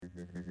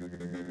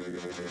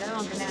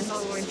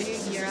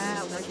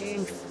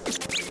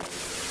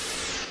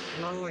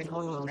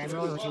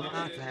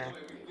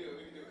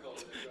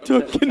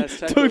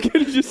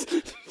Duncan just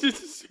as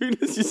soon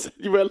as you said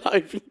you were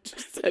live, he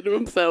just said to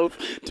himself,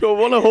 "Do I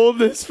want to hold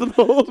this for the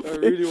whole thing?" I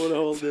really want to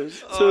hold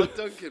this.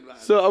 Duncan, man.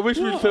 So I wish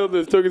we'd filmed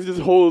this. Duncan's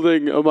just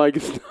holding a mic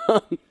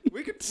stand.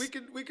 We could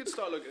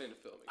start looking into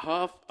filming.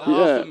 Half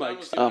Yeah. the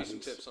mic Some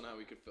stands. tips on how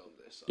we could film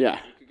this. Yeah.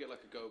 We could get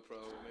like a GoPro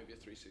or maybe a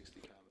 360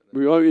 camera.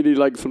 We might need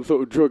like some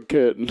sort of drug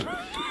curtain.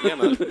 Yeah,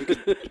 man.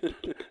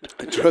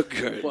 A drug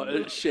curtain. What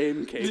a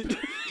shame cape.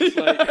 Just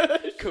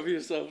like cover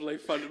yourself like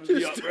Phantom of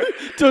the Opera.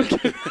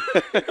 Duncan,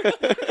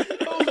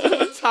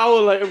 a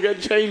towel like I'm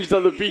getting changed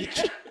on the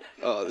beach.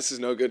 Oh, this is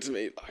no good to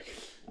me.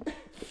 Like,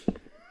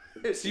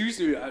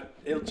 Seriously,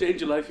 it'll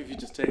change your life if you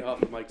just take half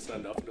the mic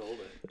stand off and hold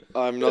it.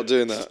 I'm not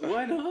doing that.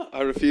 Why not?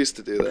 I refuse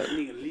to do that.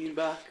 You can lean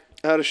back.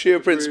 Out of sheer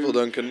principle,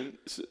 Duncan.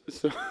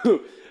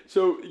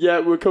 So yeah,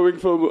 we're coming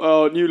from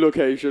our new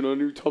location, our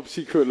new top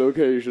secret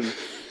location.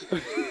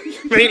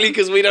 Mainly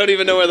because we don't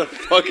even know where the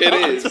fuck it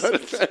is.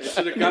 It's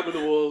in a gap in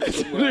the wall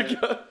somewhere.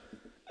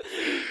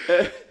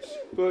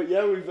 But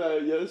yeah, we've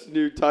this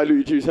new Thai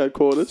Luty Juice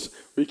headquarters.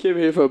 We came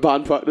here for a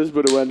band practice,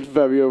 but it went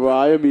very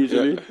awry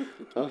immediately.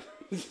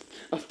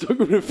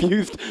 Duncan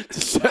refused to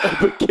set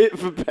up a kit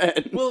for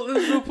Ben. Well,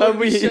 there's no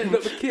point in setting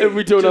up a kit. And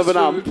we don't have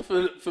an just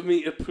amp. for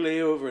me to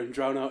play over and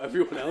drown out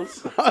everyone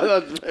else.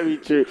 That's very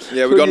true.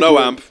 Yeah, we got no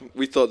amp.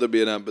 We thought there'd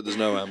be an amp, but there's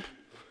no amp.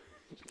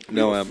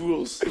 No amp.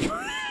 Fools.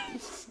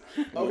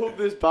 I hope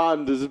this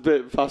band is a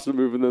bit faster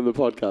moving than the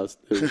podcast.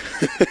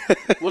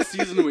 What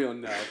season are we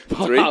on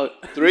now?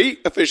 Three?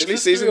 Officially,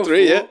 Is this season 3 or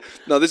 3, yeah? 4?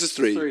 No, this is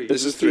 3. Three.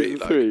 This is 3. Season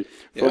Like, 3.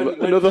 yeah. From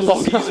When another does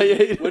long the season-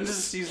 hiatus. When does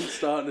the season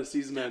start and the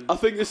season end? I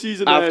think the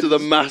season After the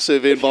ends.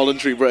 massive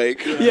involuntary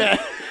break.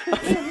 Yeah.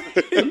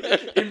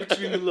 In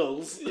between the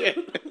lulls. Yeah.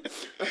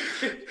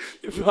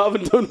 If we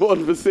haven't done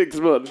one for 6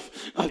 months,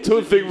 I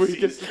don't think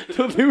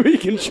we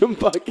can jump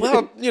back in.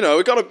 Well, you know,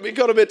 it got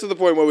a bit to the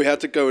point where we had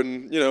to go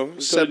and, you know,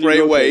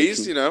 separate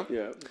ways, you know.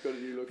 Yeah, we've got a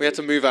new location. We had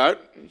to move out.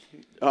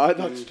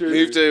 That's true.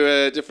 Move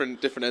to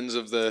different ends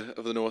of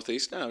the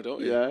northeast now, don't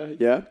we?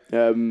 Yeah.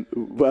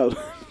 Well,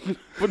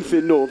 wouldn't say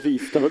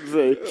northeast. I would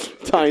say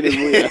Tyne and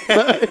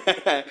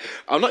Weir.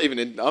 I'm not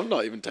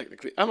even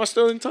technically. Am I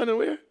still in Tyne and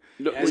Weir?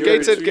 No, Is you're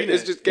Gateshead? between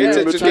Is it. just Yeah,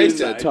 Gateshead? Just between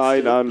Gateshead.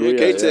 Tyne and Weir.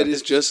 Gateshead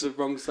is just. The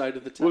wrong side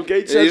of the town. Well,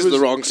 Gateshead It is was the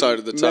wrong side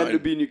of the meant to town.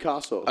 be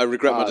Newcastle. I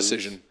regret my and,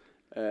 decision.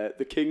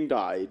 The king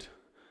died,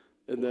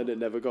 and then it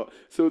never got.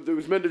 So there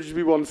was meant to just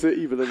be one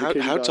city, but then the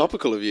king How died.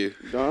 topical of you.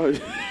 No.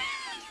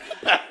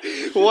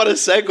 What a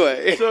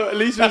segue. So at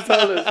least was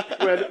telling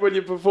us when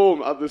you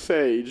perform at the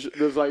stage,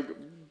 there's like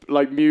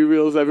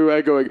murals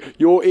everywhere going,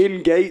 "You're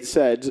in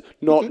Gateshead,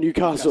 not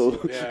Newcastle.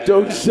 Yeah,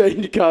 Don't yeah. say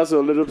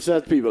Newcastle. It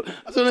upsets people."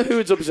 I don't know who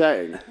it's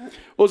upsetting.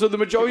 Also, the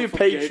majority of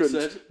People from patrons,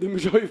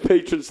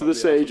 Gateshead. to the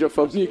stage are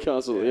from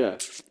Newcastle. Yeah.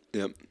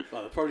 Yeah.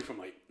 Well, they're probably from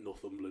like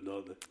Northumberland,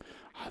 aren't they?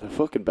 They're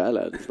fucking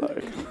bellends,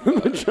 like.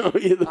 The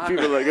majority of the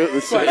people that go to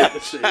the Right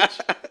at stage. the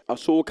stage. I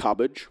saw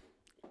Cabbage.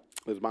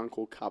 There's a man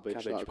called Cabbage,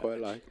 that I Cabbage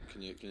quite Patch. like.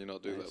 Can you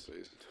not do that,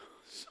 please?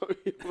 Sorry,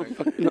 I'm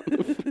fucking on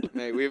the floor.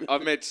 Mate,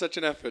 I've made such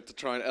an effort to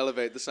try and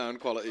elevate the sound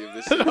quality of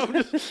this. I'm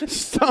just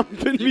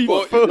stamping me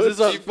bought- foot. This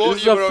is our, You bought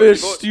this is our your own-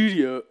 first you bought-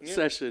 studio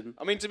session.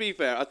 I mean, to be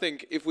fair, I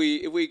think if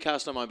we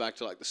cast our mind back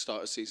to like the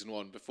start of season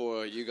 1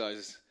 before you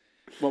guys.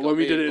 Well, got when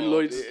we me did it in involved.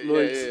 Lloyd's, Yeah,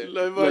 Lloyd's,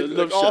 yeah, Like,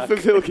 Love Shack.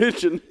 Arthur's Hill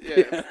Kitchen.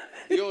 Yeah.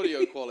 The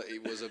audio quality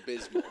was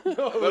abysmal. But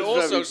was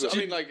also, very so, I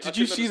mean, like, Did I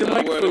you couldn't see the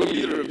understand a word microphone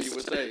either we of you used?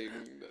 were saying.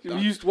 We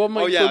used one Oh,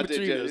 microphone yeah, I did,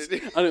 between yeah. us,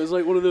 and it was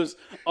like one of those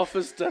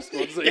office desk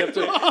ones that you have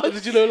to.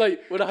 Did you know,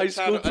 like when a high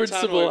school a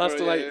principal has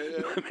to like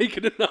yeah. make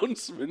an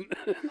announcement,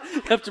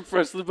 you have to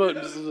press the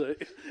button. Just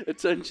like,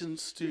 attention,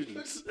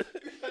 students.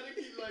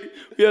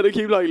 We had to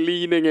keep like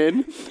leaning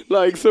in.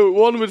 Like, so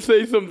one would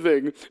say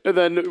something, and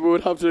then we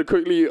would have to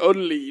quickly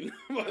unlean.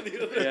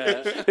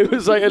 Yeah, It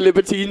was like a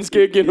Libertines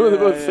gig, you know, they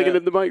were Yeah, singing yeah.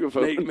 in the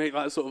microphone. make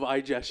that sort of eye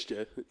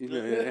gesture. You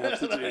know, you have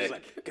to do. It's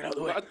like get out of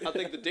the way. I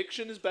think the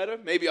diction is better.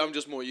 Maybe I'm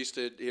just more used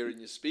to hearing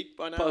you speak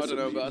by now. I don't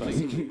know, but I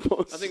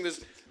think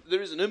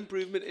there is an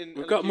improvement in.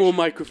 We've got more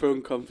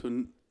microphone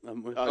confident.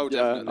 haven't we? Oh,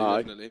 Yeah, definitely, aye.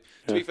 definitely.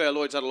 To be fair,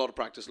 Lloyd's had a lot of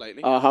practice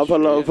lately. I have a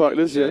lot of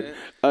practice, yeah. Yeah.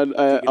 And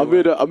Take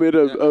it I made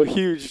a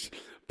huge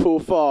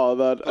profile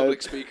that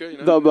Public speaker, you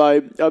know. that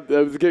I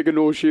was gigging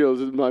No Shields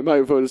and my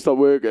microphone stopped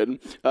working,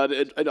 and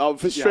out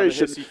of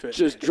frustration hissy fit.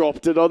 just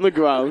dropped it on the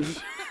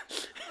ground.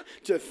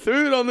 Just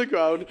threw it on the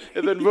ground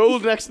and then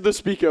rolled next to the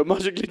speaker,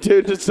 magically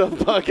turned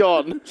itself back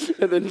on,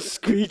 and then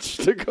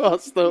screeched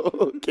across the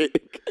whole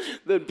gig.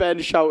 Then Ben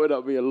shouted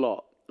at me a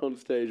lot on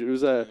stage. It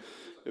was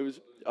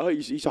oh,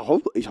 he's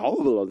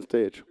horrible on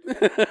stage.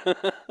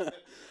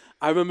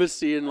 I remember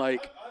seeing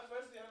like.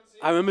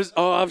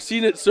 I've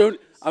seen it so.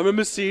 I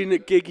remember seeing a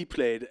gig he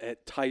played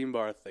at Time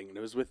Bar thing, and it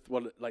was with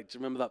one like. Do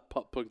you remember that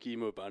pop punk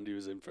emo band he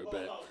was in for a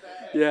bit?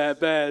 Yeah,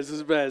 Bears. It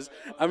was Bears.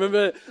 I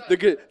remember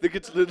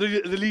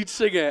the lead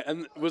singer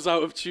and was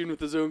out of tune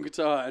with his own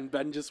guitar, and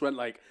Ben just went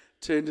like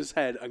turned his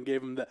head and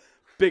gave him the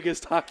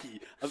biggest hacky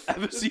I've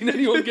ever seen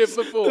anyone give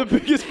before. The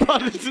biggest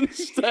Paddington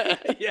stare.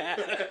 Yeah,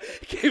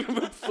 gave him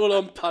a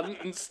full-on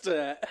Paddington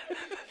stare.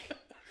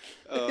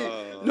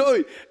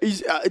 No,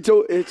 he's. I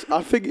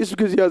think it's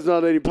because he hasn't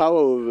had any power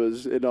over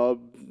us in our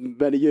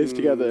many years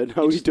together, and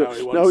now he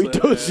does. Now he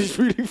does. He's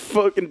really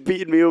fucking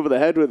beating me over the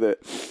head with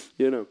it,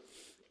 you know.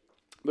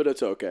 But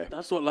it's okay.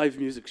 That's what live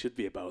music should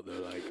be about, though.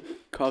 Like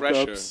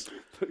Pressure. cock-ups.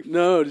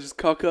 No, just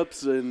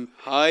cock-ups and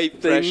High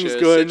things pressure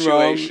going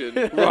situation.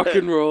 wrong. Rock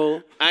and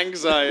roll.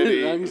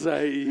 Anxiety.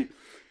 Anxiety.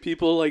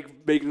 People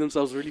like making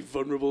themselves really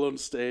vulnerable on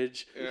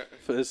stage Yeah.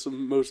 for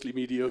some mostly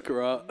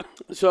mediocre art.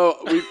 So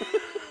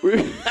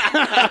we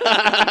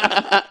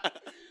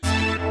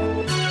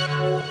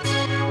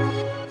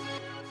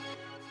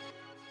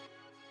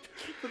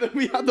But then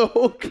we had the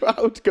whole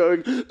crowd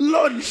going,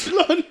 lunch,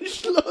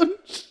 lunch,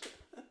 lunch.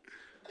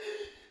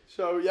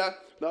 So yeah,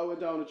 that went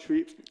down a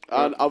treat.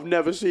 And I've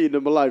never seen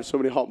in my life so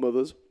many hot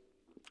mothers.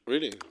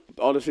 Really?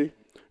 Honestly.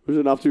 It was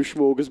an absolute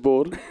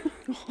smorgasbord.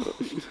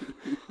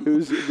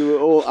 They were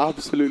all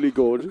absolutely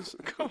gorgeous.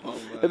 Come on,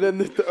 man. And then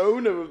the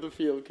owner of the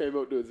field came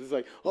up to us. He's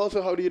like,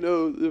 so how do you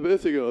know the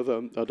birthday girl? I was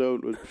like, I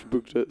don't. We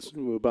booked it.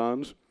 We're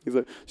bands. He's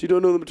like, so you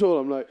don't know them at all?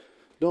 I'm like,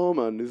 no,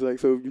 man. He's like,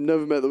 so you've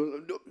never met them?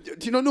 Like, no,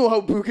 do you not know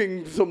how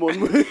booking someone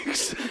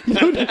works? You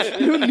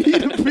don't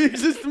need a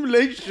pre-existing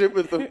relationship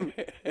with them.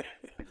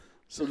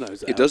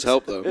 Sometimes It does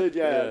help, though. It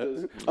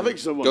does. I think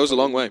someone Goes a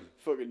long way.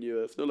 fucking knew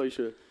us. Not like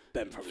sure.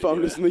 Ben probably Found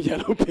knew us it. in the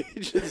yellow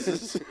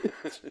pages.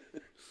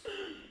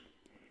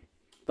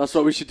 That's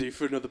what we should do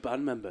for another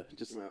band member.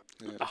 Just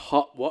a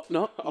hot what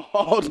not? A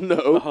hard A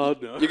no.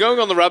 hard no. You're going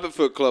on the Rabbit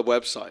Foot Club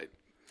website.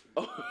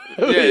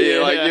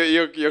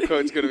 Your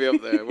quote's going to be up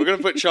there. We're going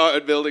to put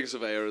Chartered Building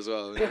Surveyor as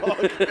well.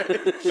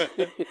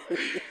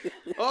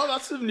 Oh,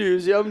 that's some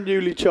news. Yeah, I'm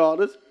newly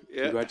chartered.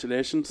 Yeah.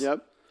 Congratulations.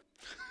 Yep.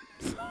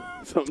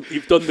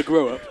 You've done the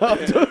grow up.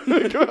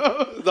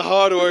 The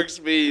hard work's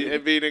been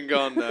and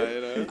gone now,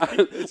 you know.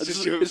 It's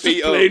just your just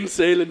feet up. plain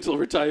sail until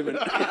retirement.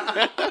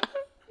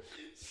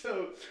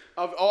 So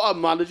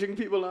I'm managing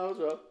people now as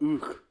well.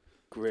 Ooh,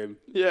 grim.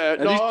 Yeah,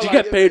 And do you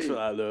get paid for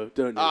that though?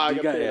 Don't you? I Do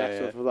you get paid yeah,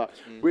 extra yeah. for that.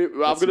 I'm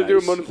That's going to do a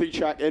nice. monthly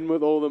check-in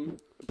with all of them,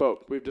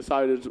 but we've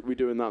decided we're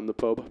doing that in the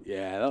pub.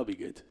 Yeah, that'll be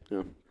good.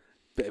 Yeah.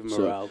 Bit of So-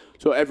 morale.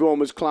 So everyone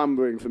was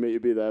clamouring for me to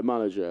be their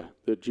manager,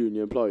 the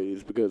junior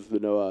employees, because they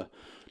know I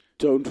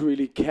don't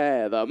really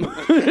care that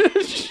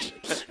much.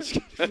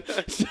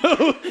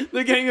 So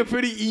they're getting a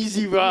pretty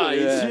easy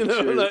rise, Yeah, you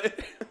know. true.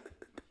 Like,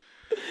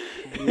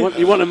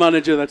 You want a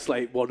manager that's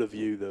like one of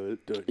you though,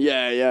 don't you?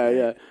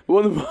 yeah.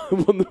 One of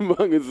the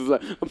mangers is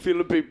like, I'm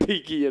feeling a bit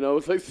peaky, you know.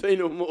 It's like, say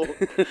no more.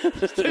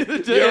 Just take the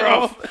day You're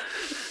off.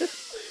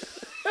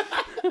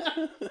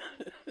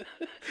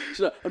 She's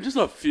like, I'm just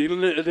not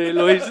feeling it today,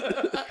 Lois.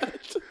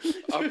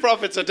 Our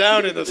profits are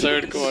down in the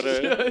third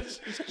quarter.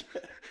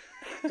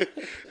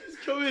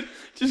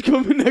 Just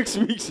come in next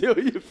week, see how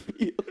you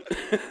feel.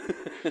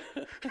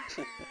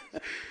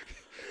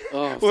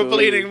 Oh, We're so-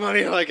 bleeding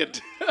money like a...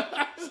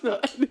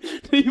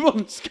 He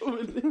wants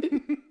coming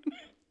in.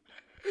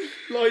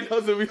 Lloyd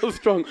has a real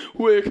strong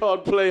work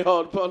hard, play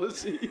hard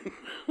policy.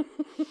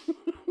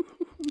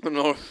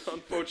 No,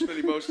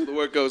 unfortunately, most of the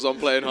work goes on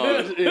playing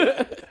hard.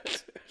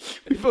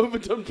 We've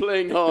overdone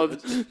playing hard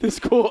this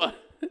quarter.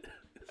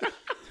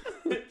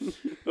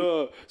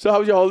 So how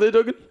was your holiday,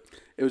 Duggan?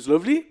 It was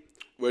lovely.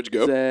 Where'd It you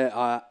was,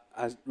 go?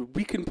 a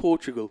week in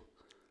Portugal.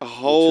 A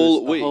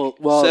whole was a week? whole-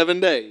 well- 7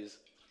 days?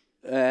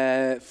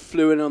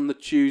 Flew in on the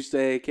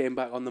Tuesday, came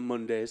back on the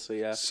Monday, so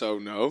yeah. So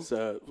no.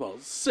 So, well,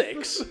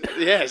 6.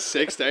 Yeah,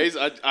 6 days.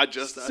 I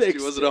just asked 6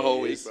 you, was it a whole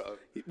week, days. bro?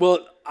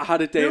 Well, I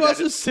had a day. It was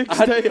a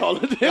 6-day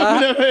holiday.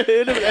 I've never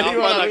heard of I anyone find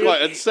that having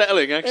quite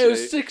unsettling, actually. It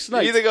was 6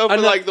 nights. You either go for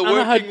And like the and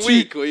I had working two-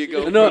 week, or you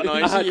go No, for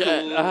a nice I had,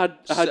 cool I had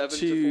 7 to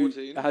two.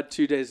 14. I had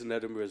 2 days in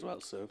Edinburgh as well,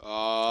 so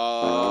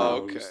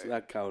Oh, that counts. okay.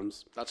 That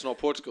counts. That's not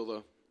Portugal,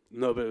 though.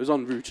 No, but it was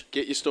en route.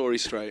 Get your story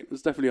straight. It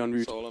was definitely en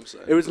route. That's all I'm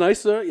saying. It was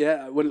nice though.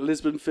 Yeah, I went to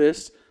Lisbon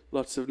first.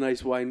 Lots of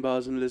nice wine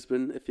bars in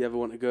Lisbon if you ever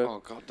want to go. Oh,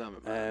 god damn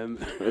it, man.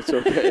 It's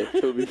okay.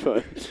 It'll be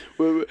fine.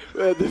 We'll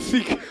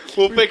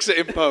fix it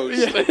in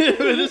post.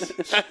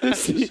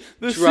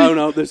 Drown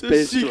out this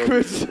bass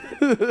drum.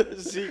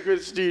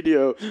 secret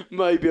studio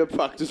might be a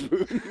practice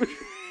room.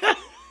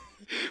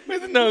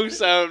 With no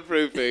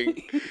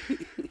soundproofing.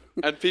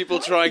 And people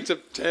trying to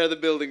tear the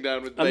building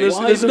down with And bass.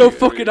 there's no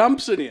fucking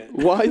amps in here.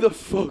 Why the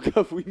fuck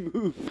have we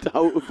moved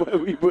out of where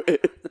we were?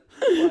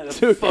 Why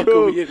the fuck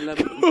are we in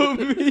Lebanon?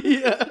 Come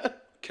here.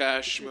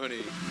 Cash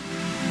money.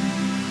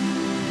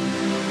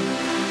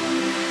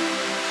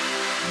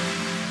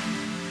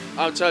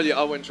 I'll tell you,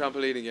 I went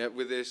trampolining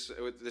with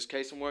this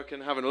case I'm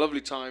working, having a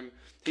lovely time.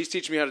 He's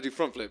teaching me how to do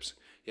front flips.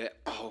 Yeah.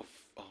 Oh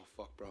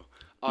fuck, bro.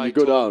 I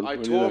go down I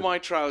when tore you're there. my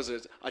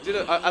trousers. I did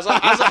it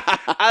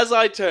as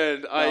I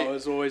turned. That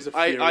was always a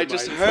fear I of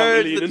just mine,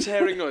 heard the trampolining.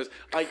 tearing noise.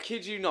 I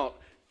kid you not,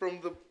 from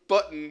the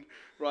button,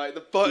 right,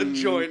 the button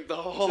joint, the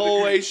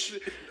whole way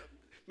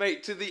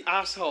Mate, to the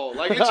asshole.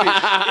 Like, literally,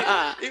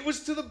 it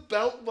was to the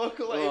belt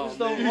buckle. Like, it was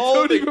the You whole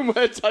don't thing. even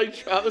wear tight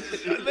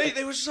trousers.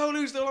 They were so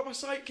loose. They were like my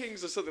sight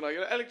kings or something, like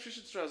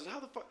electrician's trousers. How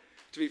the fuck?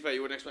 To be fair,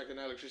 you wouldn't expect an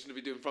electrician to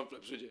be doing front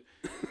flips, would you?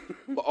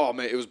 But oh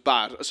mate, it was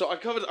bad. So I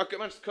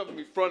managed to cover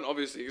my front,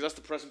 obviously, because that's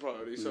the present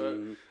priority. So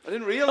I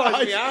didn't realise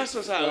my ass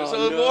was out.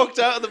 So I walked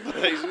out of the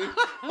place with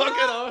my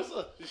fucking arse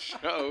on the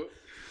show.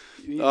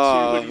 You need two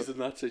hoodies in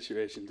that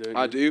situation, don't you?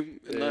 I do.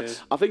 And Yeah.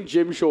 that's, I think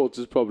gym shorts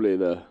is probably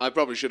there. I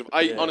probably should have.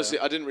 Honestly,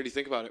 I didn't really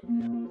think about it.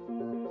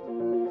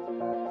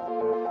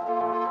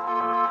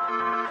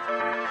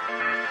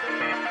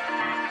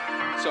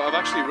 So I've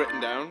actually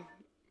written down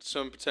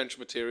some potential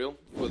material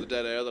for the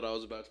dead air that I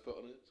was about to put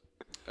on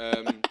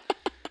it.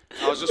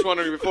 I was just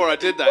wondering before I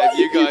did that if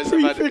you guys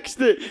have had.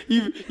 Prefixed it.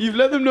 You've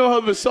let them know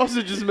how the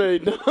sausage is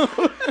made now.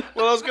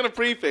 Well, I was going to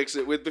prefix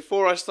it with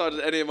before I started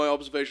any of my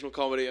observational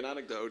comedy and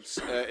anecdotes.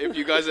 If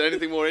you guys had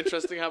anything more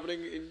interesting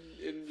happening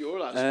in your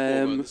last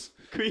 4 months.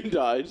 Queen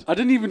died. I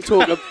didn't even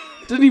talk.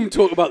 Didn't even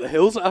talk about the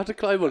hills I had to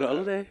climb on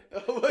holiday.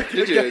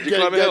 Did you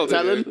climb a hill?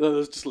 Did you? No,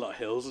 there's just a lot of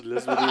hills in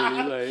Lisbon.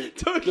 Really, like,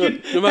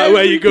 Talking no matter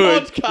where every you're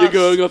going, podcast- you're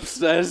going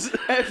upstairs.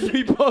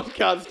 Every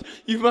podcast,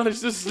 you've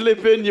managed to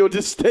slip in your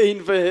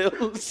disdain for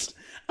hills.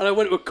 And I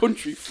went to a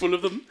country full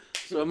of them.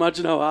 So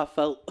imagine how I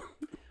felt.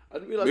 I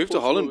didn't realise Move to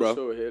Portugal Holland, was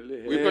bro. so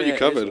hilly. We've got you it is,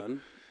 covered.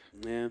 man.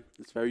 Yeah,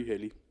 it's very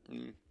hilly.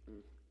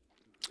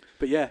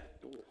 But yeah,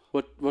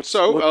 what's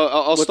So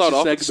I'll what's start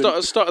your off. At the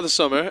segment? start of the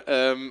summer,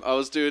 I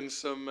was doing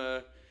some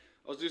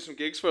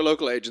gigs for a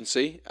local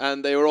agency,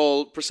 and they were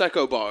all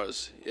prosecco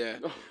bars. Yeah,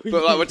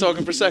 but like we're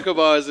talking prosecco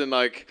bars in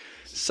like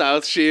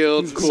South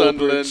Shields and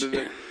Sunderland,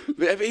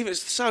 and even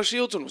South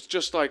Shields one was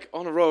just like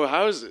on a row of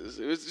houses.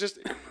 It was just,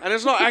 and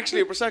it's not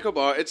actually a prosecco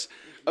bar. It's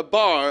a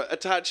bar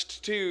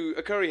attached to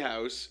a curry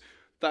house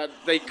that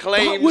they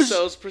claim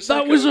sells prosecco.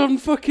 That was on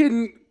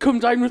fucking Come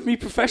Dine With Me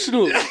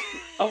Professionals.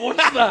 I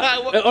watched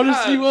that. What It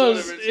honestly cans, was.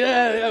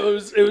 whatever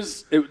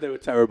it's Yeah, they were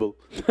terrible.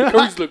 The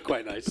curries looked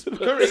quite nice.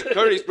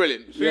 Curry's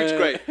brilliant. Food's Yeah.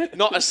 great.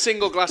 Not a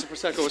single glass of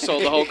prosecco was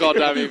sold the whole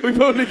goddamn evening.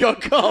 We've only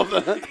got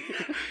Carver.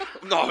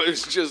 No, it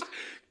was just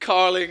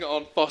Carling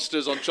on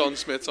Foster's on John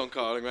Smith's on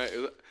Carling, right?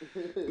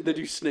 They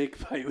do snake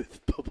pie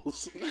with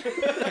bubbles.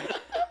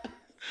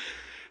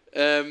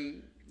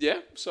 Yeah,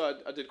 so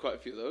I did quite a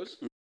few of those.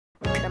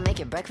 Could I make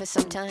you breakfast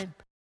sometime?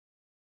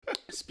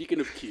 Speaking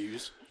of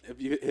queues, have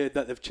you heard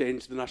that they've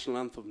changed the national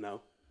anthem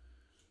now?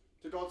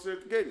 To God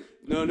Save the King.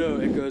 No,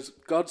 it goes,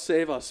 God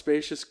save our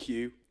spacious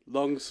queue,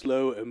 long,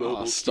 slow, immobile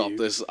Oh, stop queue.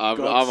 this. I'm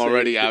God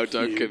already save the out, queue.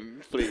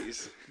 Duncan.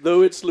 Please.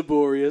 Though it's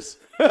laborious,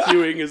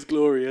 queuing is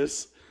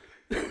glorious.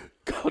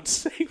 God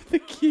save the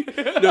queue.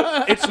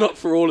 No, it's not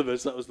for all of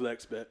us. That was the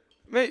next bit.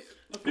 Mate,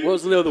 What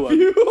was the other one?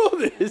 All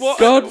this.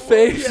 God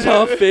faves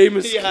our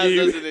famous he has,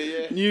 queue. doesn't he?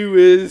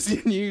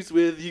 Yeah. News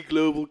with you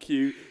global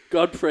queue.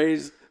 God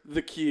praise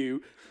the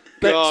queue.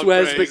 Bex God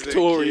wears praise the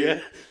Victoria.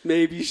 queue.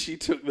 Maybe she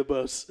took the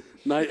bus.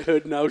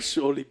 Knighthood now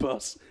surely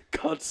bus.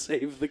 God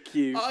save the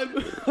queue.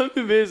 I'm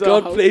amazed.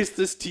 God how placed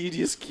this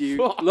tedious queue.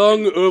 Fuck.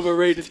 Long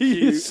overrated queue.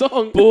 tedious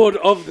song. Bored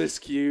of this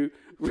queue.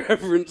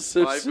 Reverence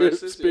so Five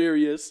verses,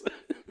 spurious.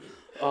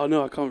 Oh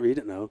no, I can't read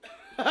it now.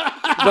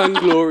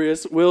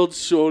 Vanglorious. World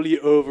surely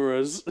over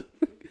us.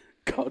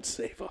 God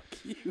save our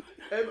queue.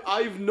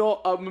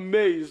 I'm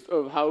amazed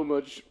of how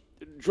much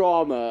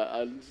drama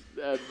and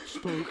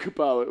spoke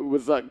about it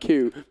with that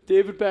queue.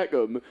 David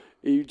Beckham,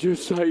 he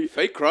just like,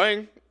 Fake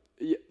crying.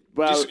 yeah,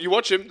 well, You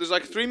watch him. There's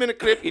like a 3-minute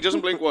clip. He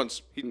doesn't blink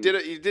once. He did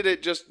it. He did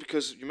it just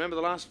because. You remember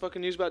the last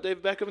fucking news about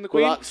David Beckham and the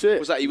Queen? Well, that's it.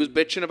 Was that he was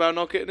bitching about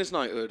not getting his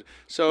knighthood?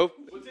 So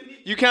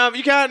you can't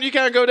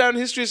go down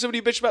in history as somebody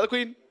who bitched about the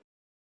Queen.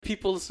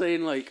 People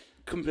saying like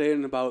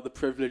complaining about the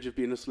privilege of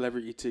being a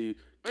celebrity to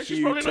She's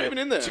queue probably not even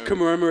in there. to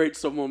commemorate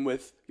someone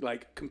with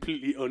like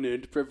completely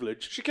unearned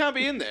privilege She can't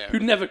be in there. who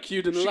never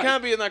queued in her She life.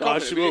 can't be in that No,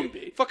 coffin. she It'd won't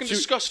be. Fucking She-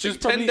 disgusting. she's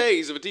 10 probably-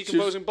 days of a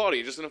decomposing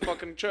body just in a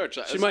fucking church.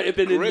 She might have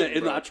been in the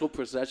bro. actual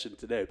procession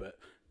today, but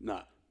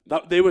nah.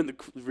 They weren't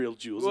the real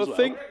jewels well, as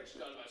well.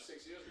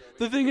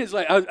 The thing is,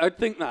 like, I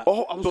think that,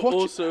 Oh, I was but watching-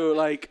 also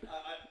like,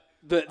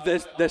 they're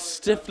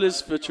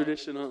stiflers for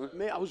tradition, aren't they?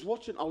 mate, I was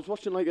watching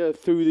like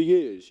through the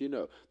years, you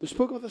know. They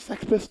spoke about the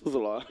Sex Pistols a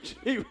lot,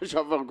 actually, which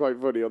I found quite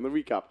funny on the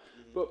recap.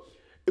 But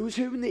it was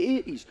her in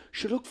the 80s.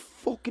 She looked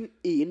fucking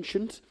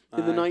ancient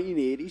in the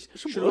 1980s.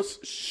 She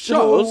looked so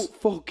Charles?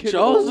 fucking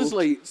Charles old. is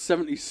like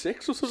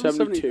 76 or something.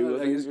 72, I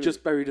think, He's yeah.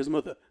 just buried his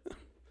mother.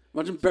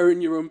 Imagine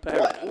burying your own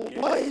parent.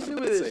 What is it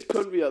with this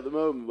country at the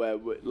moment where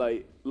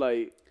like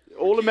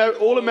all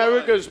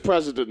America's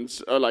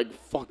presidents are like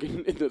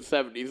fucking in the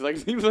 70s? Like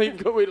seems like you've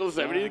got to wait till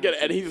 70 to get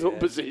any sort of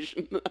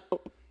position now.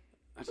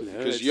 don't know,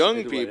 Because it's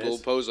young the way it people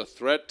is. pose a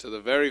threat to the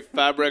very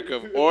fabric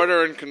of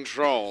order and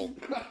control.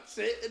 That's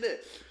it, isn't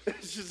it?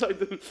 It's just like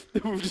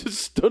we've just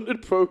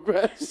stunted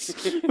progress.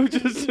 We've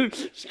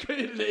just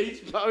created an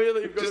age barrier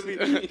that you've got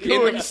to be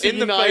going in the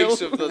senile.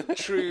 face of the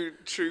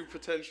true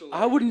potential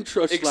I wouldn't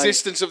trust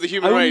existence of the I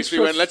human wouldn't race, we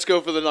went, trust- let's go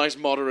for the nice,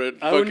 moderate,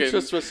 I wouldn't fucking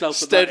trust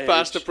myself at that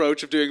steadfast age.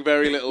 approach of doing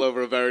very little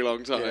over a very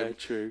long time. Yeah,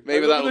 true.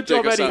 Maybe Look at that'll the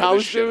take job us Eddie out of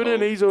this Howe's doing,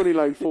 and shithole. he's only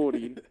like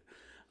 14.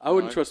 I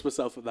wouldn't trust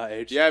myself at that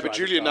age. to Yeah, drive but a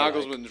Julian car,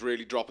 like. Nagelsmann's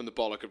really dropping the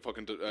bollock at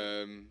fucking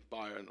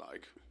Bayern,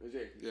 like. Is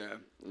he? Yeah.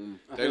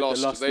 I They heard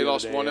lost the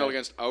other 1-0 day,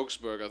 against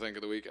Augsburg, I think,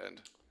 at the weekend.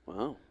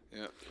 Wow.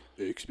 Yeah.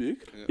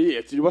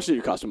 Yeah, did you watch the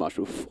Newcastle match?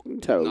 It was fucking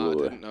terrible. No, I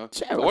though. didn't know. I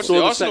Terrible. watched saw the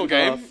the Arsenal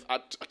second game. I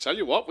tell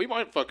you what, we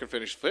might fucking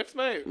finish 5th,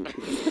 mate.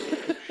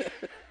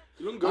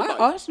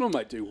 Arsenal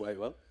might do way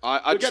well.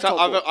 I just get top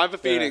four. I have a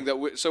feeling Yeah.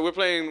 that we're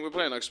playing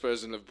like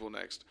Spurs and Liverpool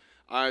next.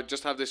 I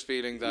just have this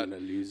feeling that gonna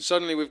lose.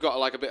 suddenly we've got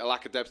like a bit of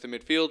lack of depth in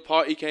midfield.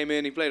 Partey came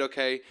in, he played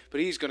okay, but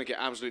he's going to get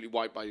absolutely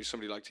wiped by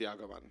somebody like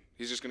Thiago, man.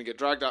 He's just going to get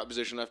dragged out of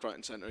position left, right,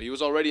 and centre. He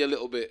was already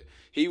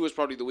he was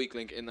probably the weak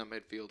link in that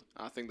midfield.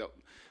 I think that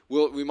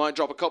we might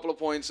drop a couple of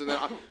points, and then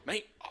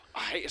mate, I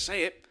hate to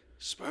say it,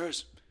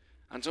 Spurs.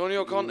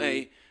 Antonio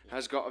Conte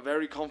has got a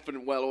very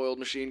confident, well-oiled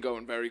machine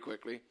going very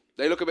quickly.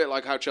 They look a bit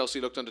like how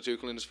Chelsea looked under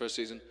Tuchel in his first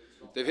season.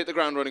 They've hit the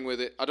ground running with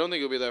it. I don't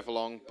think he'll be there for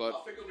long, but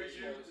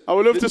I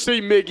would love to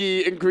see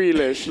Miggy and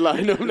Grealish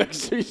line up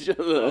next to each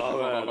other. Oh,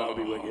 man, that'll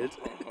be wicked.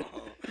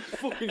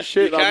 Fucking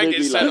shit, You that can't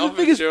get Miggy sent line. off.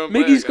 The thing is, his own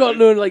Miggy's player, got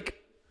no like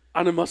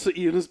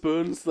animosity in his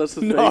bones. That's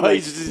the thing. No, Like,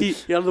 he's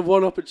just- he had the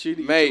one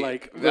opportunity mate, to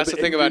like. that's the rub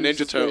it thing in about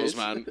Bruce's Ninja Turtles,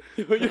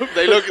 face.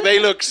 man. They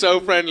look so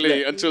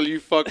friendly until you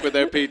fuck with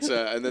their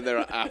pizza, and then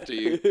they're after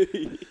you.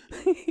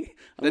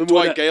 Then the one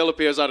Dwight that- Gale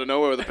appears out of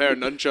nowhere with a pair of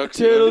nunchucks.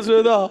 you know? Turtles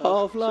with a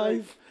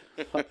half-life.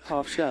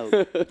 half shell.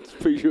 It's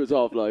pretty sure it's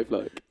half-life,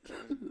 like.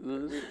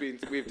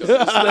 We've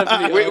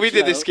done we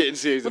did this skit in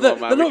season But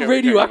one, man. they're We not can't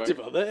radioactive,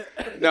 go are they?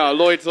 back. No,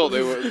 Lloyd thought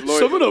they were. Lloyd,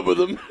 Summon up with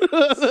them.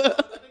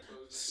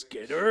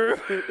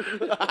 Skidder.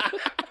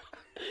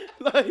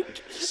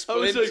 Like,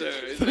 Splinter.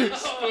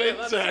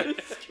 Splinter.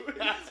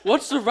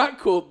 What's the rat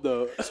called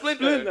though?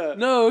 Splinter.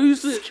 No,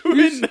 who's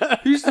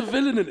the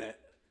villain in it?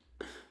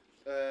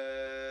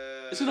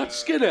 Is it not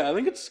Skinner? I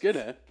think it's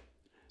Skinner.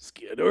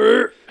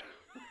 Skinner.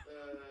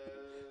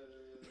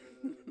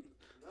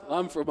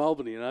 I'm from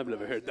Albany and I've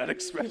never heard that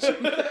expression.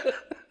 His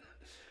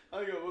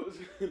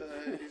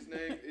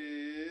name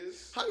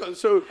is. Hang on,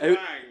 so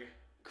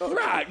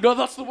Right. No,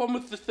 that's the one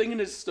with the thing in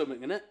his stomach,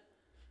 isn't it?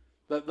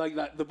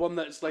 That the one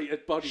that's like a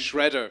body.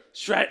 Shredder.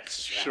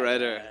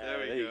 Shredder. There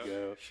we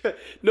go.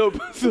 no,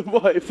 but the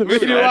wife, the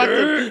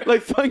radioactive,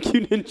 like, thank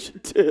you,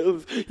 Ninja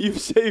Turtles, you've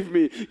saved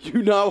me.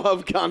 You now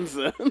have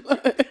cancer. Is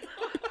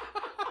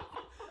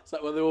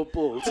that why they're all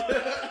bald?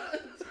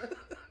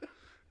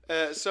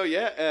 So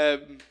yeah,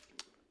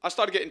 I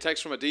started getting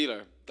texts from a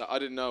dealer that I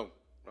didn't know.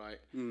 Right.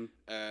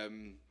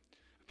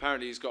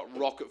 Apparently he's got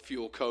rocket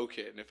fuel coke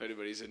in. If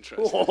anybody's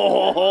interested.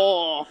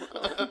 I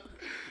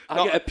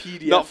get a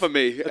PDF. Not for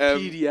me. A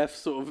PDF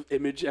sort of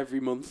image every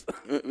month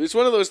It's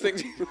one of those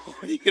things.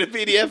 You get a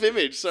PDF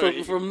image.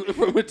 Sorry. from a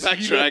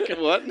Backtrack.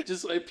 dealer. What?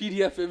 Just a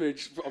PDF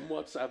image on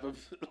WhatsApp of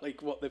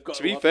like what they've got.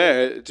 To be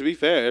fair,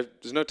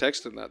 there's no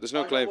text in that. There's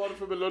no claim. One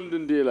from a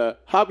London dealer.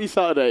 Happy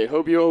Saturday.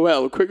 Hope you're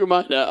well. Quick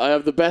reminder: I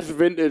have the best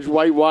vintage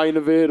white wine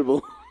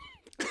available.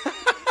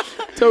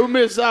 Don't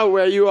miss out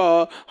where you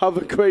are. Have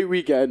a great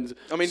weekend.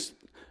 I mean,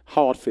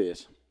 Hard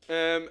face.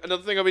 another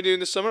thing I've been doing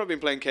this summer, I've been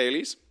playing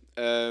Kayleys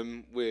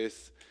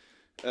with.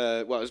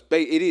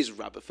 It is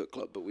Rabbit Foot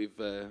Club, but we've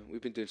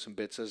been doing some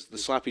bits as the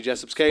Slappy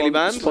Jessup's Kaylee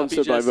band.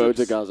 Sponsored by Road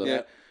to Gaza.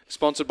 Yeah.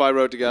 Sponsored by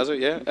Road to Gaza,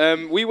 yeah.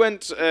 We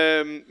went,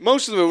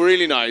 most of them were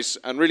really nice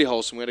and really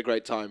wholesome. We had a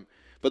great time.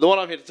 But the one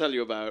I'm here to tell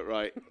you about,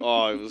 right, it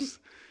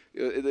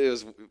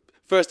was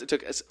first it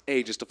took us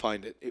ages to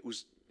find it. It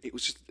was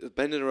just a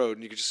bend in the road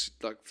and you could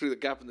just, like, through the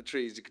gap in the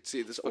trees, you could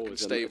see this fucking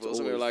stables.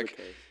 And we were like,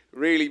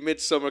 really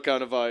midsummer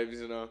kind of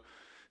vibes, you know,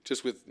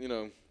 just with, you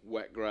know,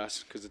 wet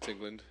grass because it's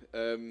England.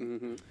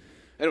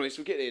 Anyway,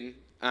 so we get in,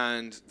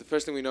 and the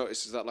first thing we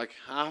notice is that, like,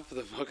 half of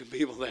the fucking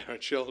people there are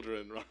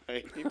children,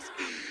 right?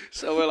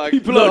 So we're like,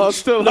 People are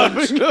still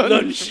having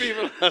lunch.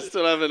 People are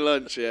still having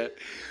lunch, yeah.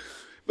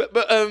 But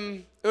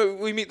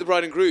we meet the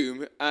bride and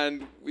groom,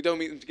 and we don't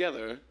meet them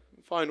together.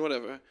 Fine,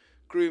 whatever.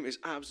 Groom is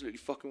absolutely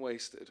fucking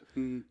wasted.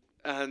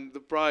 And the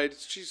bride,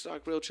 she's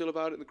like real chill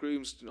about it, and the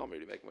groom's not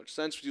really making much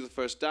sense. We do the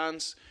first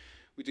dance.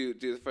 We do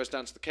the first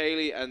dance to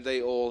Kaylee, and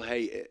they all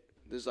hate it.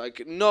 There's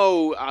like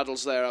no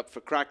adults there up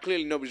for crack.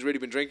 Clearly nobody's really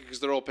been drinking because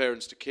they're all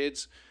parents to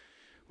kids.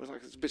 We're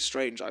like, it's a bit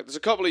strange. Like, there's a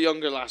couple of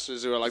younger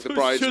lasses who are like the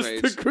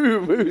bridesmaids. Just the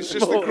groom who's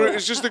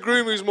It's just the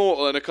groom who's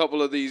mortal, and a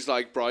couple of these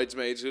like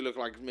bridesmaids who look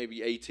like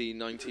maybe 18,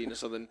 19 or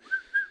something.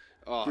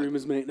 Oh, Groom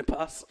is making a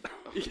pass.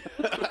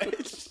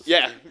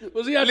 yeah,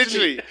 Was he actually?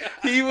 literally,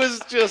 he was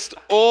just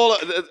all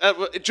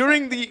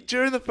during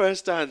the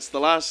first dance. The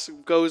lass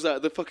goes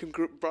out, the fucking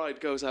bride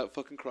goes out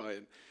fucking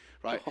crying,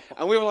 right?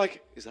 And we were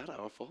like, is that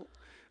our fault?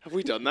 Have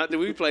we done that? Did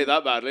we play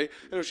that badly?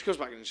 No, she comes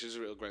back and she's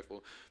real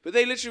grateful. But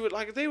they literally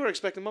they were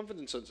expecting Mumford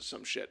 & Sons or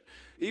some shit.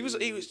 I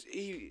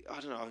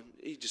don't know,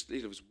 he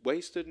was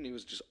wasted and he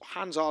was just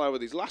hands all out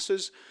with these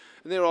lasses.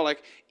 And they were all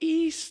like,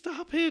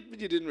 stop it. But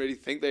you didn't really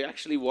think they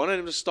actually wanted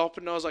him to stop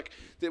it. And I was like,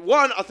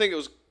 I think it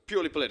was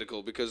purely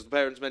political because the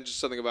parents mentioned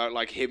something about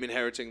like him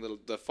inheriting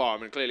the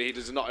farm. And clearly he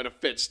is not in a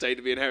fit state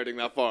to be inheriting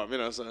that farm,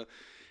 so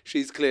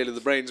she's clearly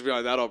the brains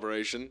behind that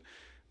operation.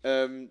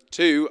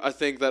 2, I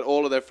think that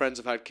all of their friends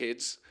have had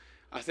kids.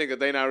 I think that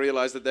they now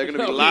realize that they're going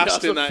to be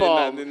last in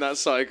that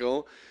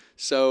cycle.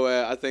 So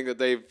I think that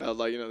they felt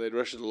like they'd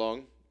rush it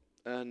along.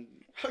 And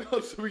Hang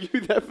on, so were you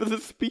there for the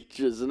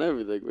speeches and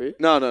everything, were you?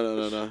 no.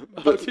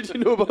 How did you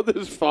know about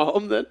this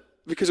farm then?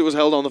 Because it was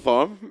held on the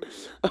farm.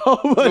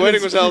 Oh, The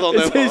wedding was held on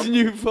their it's his farm.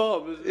 new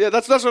farm. Isn't it? Yeah,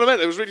 that's what I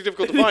meant. It was really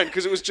difficult to find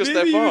because it was just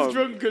their Maybe he farm. was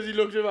drunk because he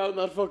looked around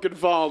that fucking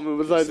farm and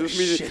was like, "This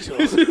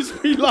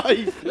is me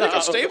life." They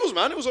got stables,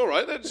 man. It was all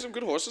right. They had some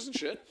good horses and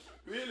shit.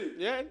 Really?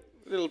 Yeah,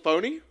 little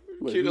pony,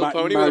 cute little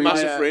pony with a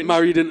massive fringe.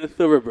 Married into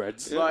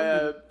thoroughbreds.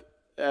 My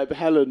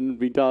Helen,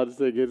 my dad's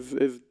thing,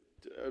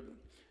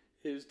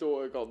 his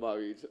daughter got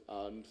married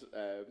and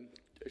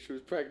she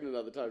was pregnant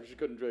at the time. She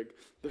couldn't drink,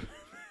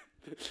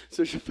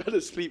 so she fell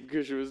asleep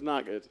because she was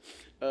knackered.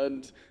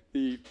 And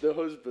the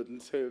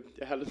husband,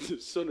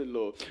 Helen's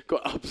son-in-law,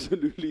 got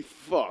absolutely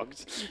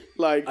fucked.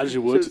 Like as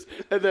you would.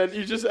 And then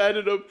he just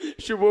ended up.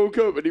 She woke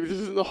up and he was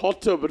just in the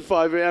hot tub at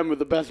 5 a.m. with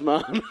the best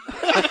man.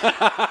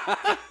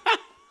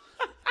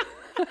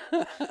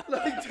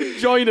 Like to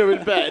join her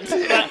in bed.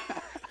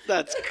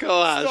 That's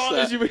class. Start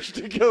as you wish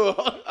to go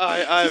on.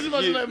 Just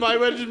imagine like my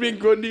wedding being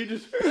Grundy.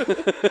 Just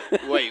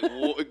Wait,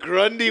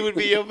 Grundy would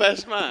be your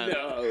best man?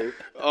 no.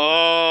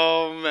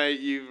 Oh, mate,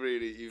 you've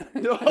really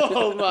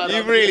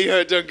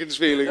hurt Duncan's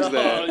feelings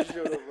there. Oh, shut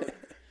up, man.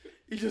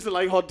 He doesn't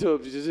like hot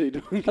tubs. You just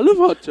say, I love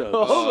hot tubs.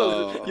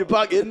 oh, you're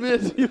back in,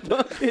 mate. You're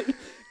back in.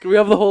 Can we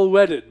have the whole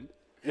wedding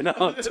in a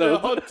hot In a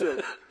tub? hot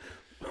tub.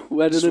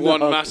 Wedding Just in a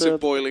one hot massive tub.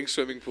 boiling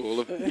swimming pool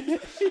of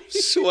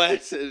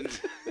sweat and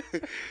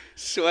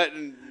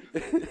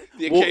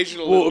the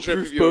occasional little trip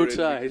waterproof of bow urine.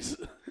 ties.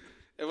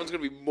 Everyone's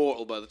going to be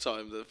mortal by the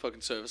time the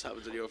fucking service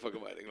happens at your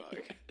fucking wedding.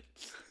 Like,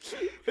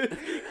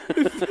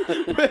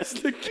 Where's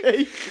the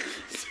cake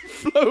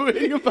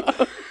floating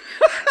about?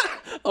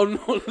 On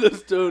one of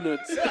those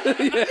donuts.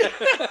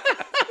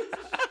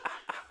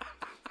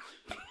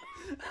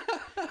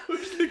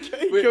 Where's the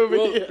cake we over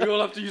here?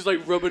 all have to use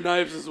like rubber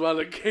knives as well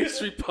in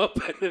case we pop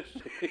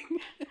anything.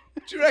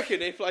 do you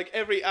reckon if like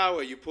every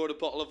hour you poured a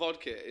bottle of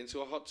vodka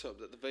into a hot tub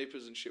that the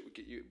vapors and shit would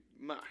get you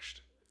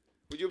mashed?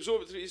 Would you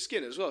absorb it through your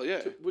skin as well?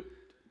 Yeah.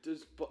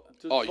 Does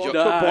Oh, vodka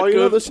Nah, boil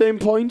go- at the same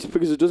point?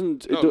 Because it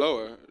doesn't... No,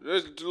 lower.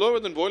 It's lower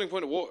than boiling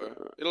point of water.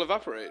 It'll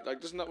evaporate.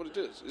 Like, isn't that what it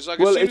does? It's like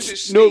Well, as soon as it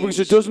it's sneezes, no, because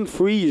it doesn't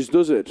freeze,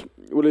 does it?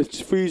 Well, it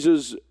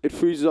freezes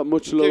at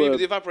much Yeah, lower. but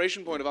the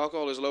evaporation point of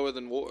alcohol is lower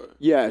than water.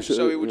 Yeah,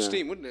 So it would yeah.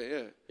 steam, wouldn't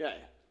it? Yeah. Yeah.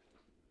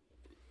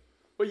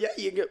 Well, yeah,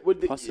 you get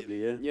with the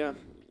Possibly, yeah. Yeah.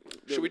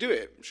 Should we do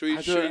it? Should we?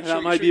 I Should, don't, should, that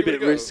should might we be a give it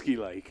bit go? risky,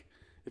 like,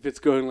 if it's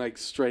going, like,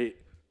 straight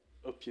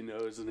up your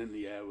nose and in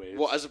the airwaves.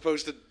 What, as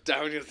opposed to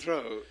down your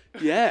throat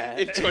Yeah.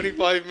 in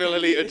 25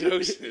 milliliter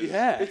doses?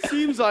 Yeah. It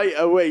seems like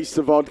a waste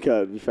of vodka,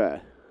 to be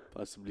fair.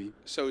 Possibly.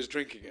 So is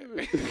drinking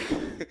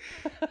it.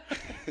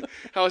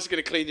 How else are you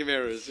going to clean your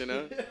mirrors,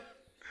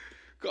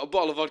 Got a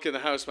bottle of vodka in the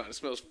house, man. It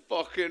smells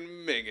fucking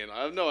minging.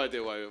 I have no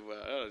idea why.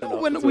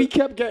 When we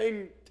kept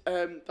getting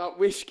that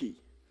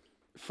whiskey,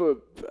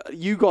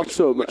 you got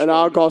some and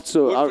I got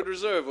some. Woodford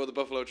Reserve or the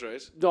Buffalo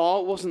Trace?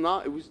 No, it wasn't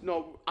that. It was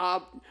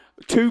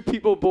two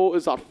people bought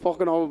us that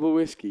fucking horrible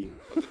whiskey.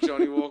 Or the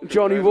Johnny Walker?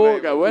 Johnny Red Walker.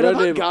 Label? Where did Red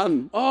that Label.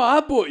 gone? Oh,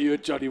 I bought you a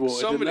Johnny Water,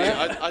 Somebody,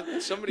 didn't I?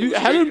 somebody was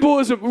Helen drinking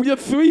bought us. We had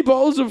 3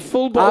 bottles of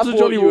full I bottles of bought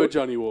Johnny you a Walker.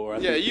 Johnny Water. I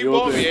Yeah, think you the other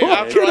bought me day. it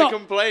after I Fucking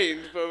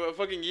complained for a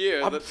fucking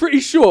year. I'm that pretty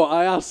sure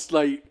I asked,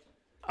 like,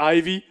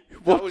 Ivy,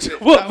 what was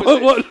it. what That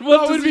was it.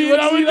 what does he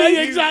that would like? be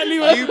exactly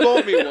what. you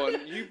bought me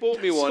one. You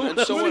bought me one, and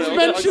someone You else.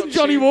 mentioned I got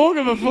Johnny two.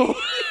 Walker before.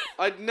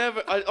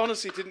 I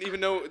honestly didn't even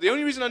know. The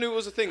only reason I knew it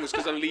was a thing was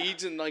because of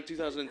Leeds in like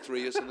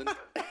 2003 or something.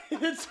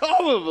 It's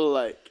horrible,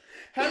 like.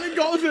 Helen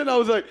got us in, I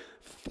was like,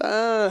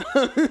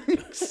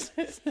 thanks.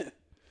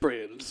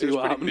 Brilliant. It See was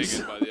what pretty happens.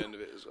 minging by the end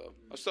of it as well.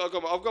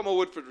 I've got my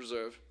Woodford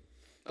Reserve.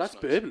 That's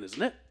nice. bourbon,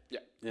 isn't it? Yeah.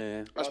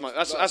 Yeah. That's my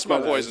nice, poison.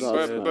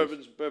 that's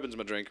nice. Bourbon's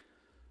my drink.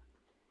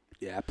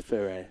 Yeah, I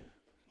prefer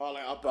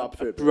I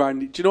prefer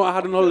brandy. Do you know what I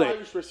had on holiday?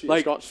 Irish whiskey and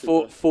Like Scotch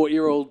super.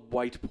 40-year-old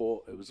white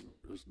port. It was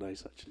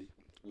nice actually.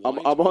 I'm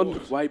on.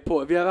 White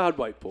port. Have you ever had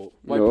white port?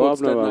 White No,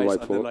 port's I've never dead had nice, white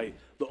and port. then, like,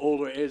 the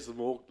older it is, the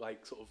more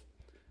like sort of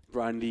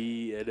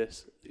brandy it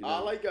is. You know? I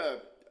like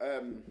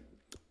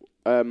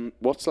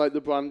what's like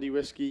the brandy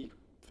whiskey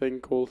thing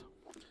called?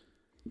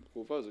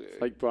 Courvoisier.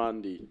 Like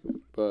brandy,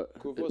 but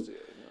Courvoisier.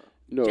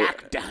 no.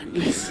 Jack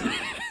Daniels.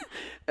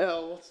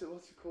 What's it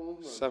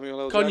called? Man?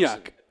 Samuel L. Cognac.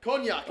 Jackson.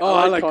 Cognac. Oh,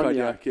 I like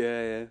cognac.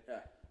 Yeah.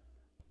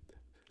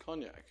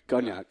 Cognac.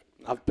 Cognac.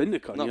 I've been to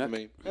Not cognac. for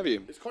me. Have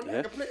you? Is cognac Yeah.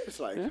 a place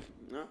like? Yeah.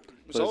 No.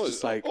 It's But always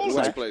just like always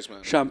like a place,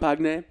 man.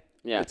 Champagne.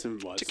 Yeah. It's in,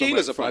 well, it's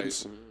Tequila's somewhere a in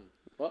France. place.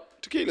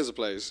 What? Tequila's a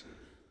place.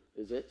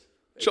 Is it?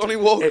 Johnny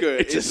Walker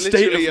it's a is state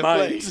literally of a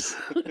mind. place.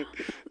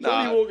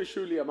 Johnny Walker's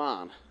surely a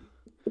man.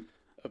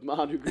 A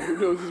man who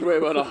knows his way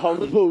around a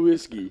horrible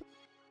whiskey.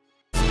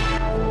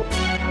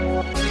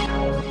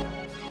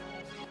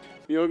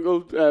 My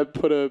uncle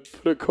put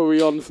a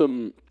curry on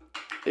some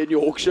in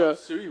Yorkshire.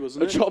 Suey,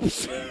 wasn't it?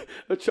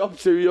 A chop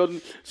suey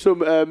on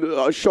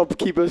some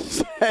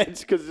shopkeeper's head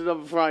because it's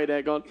have a fried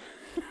egg on.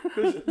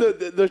 'Cause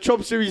the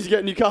chop sueys you get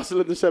in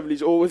Newcastle in the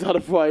 70s always had a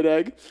fried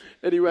egg.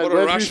 And he went,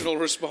 What a rational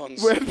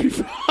response where's me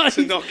fried?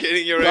 to not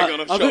getting your egg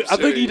on a chop I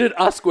think he did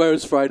ask where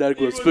his fried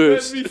egg was first.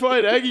 Where's me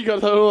fried egg? You got,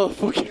 I don't know what the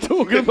fuck you're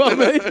talking about,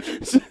 mate.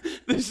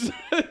 This is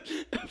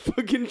a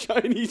fucking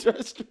Chinese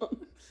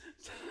restaurant.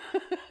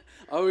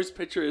 I always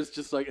picture it as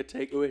just like a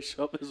takeaway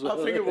shop as well.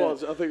 I think it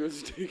was. I think it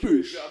was. I think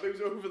it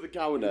was over the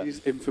counter.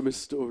 These infamous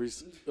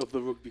stories of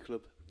the rugby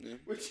club.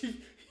 Which he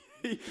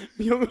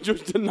Young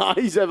just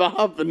denies ever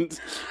happened.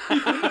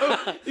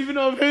 Even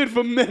though I've heard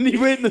from many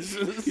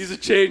witnesses. He's a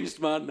changed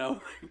man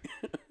now.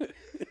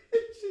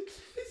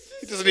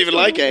 He doesn't even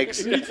like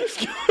eggs. He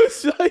just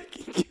goes like,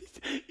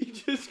 he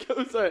just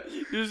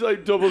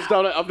doubles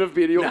down. Like, I've never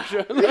been to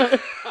Yorkshire.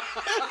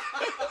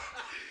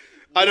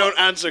 I don't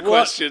answer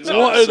questions.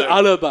 What officer. an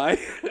alibi.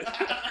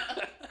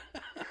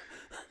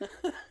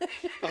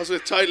 I was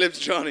with Tight Lips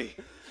Johnny.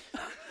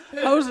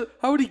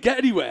 How would he get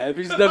anywhere if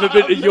he's never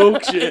been to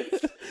Yorkshire?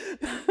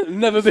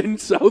 Never been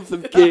south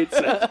of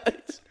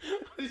Gateshead?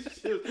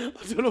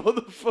 I don't know what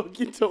the fuck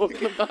you're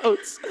talking about.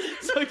 It's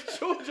like,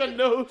 George, I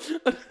know.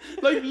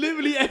 Like,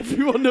 literally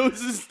everyone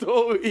knows the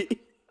story.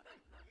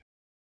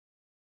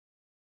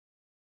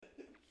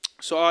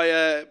 So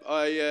I've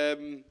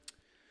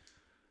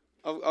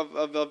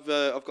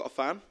got a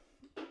fan.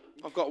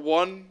 I've got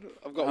one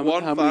how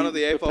fan many of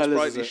the AFOS propellers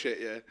Brightly is it? shit,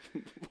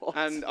 yeah. What?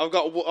 And I've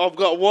got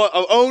one.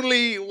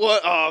 Only one.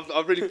 Oh,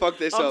 I've really fucked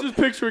this I'm up. just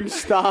picturing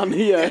Stan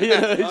here.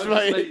 Yeah, it's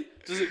right.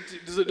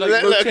 Does it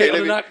like rotate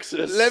on an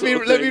axis? Let me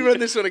sort of let me thing? run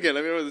this one again.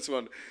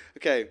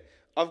 Okay,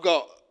 I've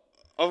got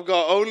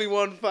only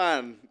one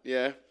fan,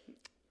 yeah,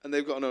 and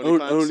they've got an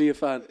OnlyFans. Only a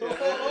fan.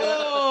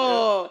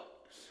 Oh!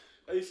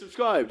 Are you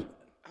subscribed?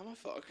 Am I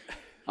fuck?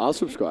 I'll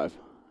subscribe.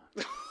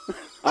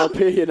 I'll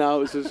pay you now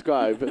to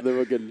subscribe. And then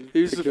we can.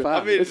 Who's the fan?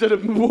 I mean- Is it a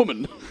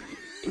woman?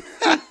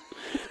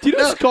 Do you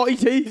know Scotty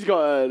T's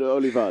got an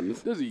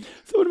OnlyFans? Does he?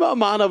 Something about a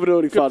man having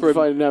an for OnlyFans him.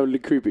 finding out really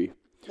creepy.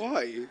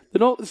 Why? They're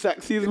not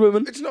sexy as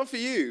women. It's not for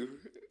you.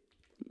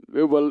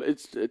 Well,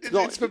 it's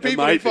not. It's for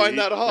people might who find be.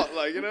 that hot.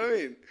 Like, you know what I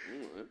mean?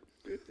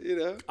 You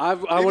know. I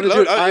Leave want it to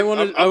do. alone. I want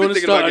I've to. I been want to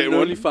thinking start about an getting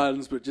one.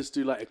 OnlyFans, but just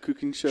do like a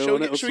cooking show Shall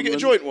on it or we something. get a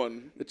joint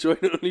one? A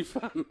joint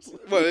OnlyFans.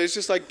 Well, it's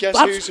just like guess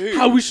That's who's who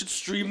how we should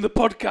stream the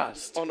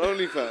podcast on on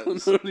OnlyFans.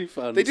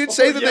 OnlyFans. They did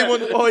say that they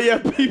want. Oh yeah,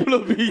 people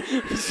will be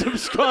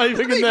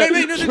subscribing and Mate,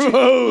 then no,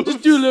 troll.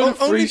 Just do a load of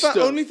free stuff.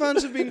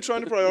 OnlyFans have been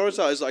trying to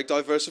prioritize like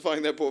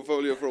diversifying their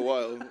portfolio for a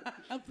while.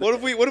 What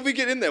if we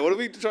get in there? What if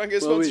we try and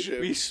get Well,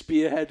 sponsorship? we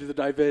spearhead the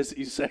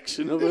diversity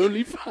section of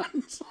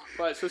OnlyFans.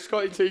 Right, so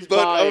Scotty T's but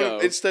bio.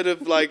 instead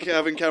of like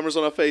having cameras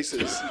on our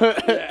faces,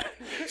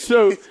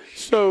 So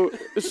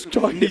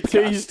Scotty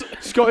T's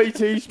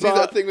do bio.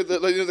 that thing with the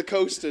the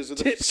coasters with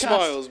the Tipcast.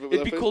 smiles. But with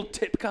It'd be our called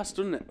Tipcast,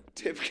 wouldn't it?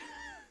 tip.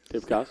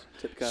 Tipcast.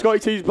 Tipcast. Scotty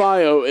T's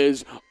bio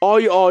is I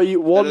Better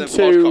 1 than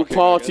 2 Podcock, I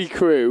party guess.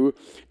 crew.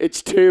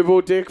 It's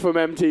Turbo Dick from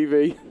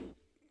MTV.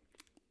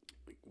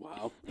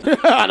 Wow.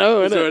 I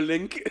know, Is there a innit?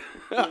 link?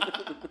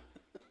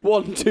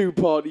 1 2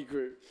 party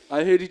crew.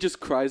 I heard he just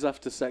cries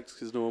after sex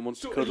because no one wants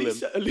to cuddle him.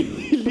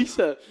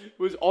 Lisa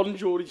was on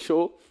Geordie's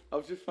show.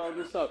 I've just found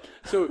this out.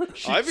 So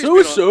she Ivy's So been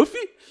is on- Sophie.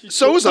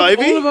 So was All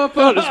Ivy. of our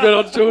partners been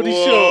on Geordie's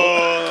show.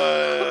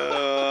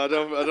 Whoa, I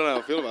don't know how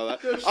I feel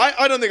about that.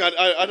 I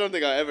don't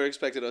think I ever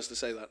expected us to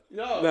say that.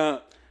 no. Nah.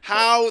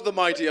 How the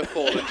mighty have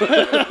fallen.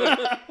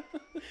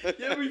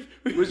 Yeah,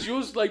 Was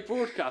yours like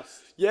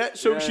broadcast? yeah,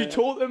 so Yeah, she yeah.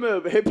 taught them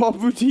a hip hop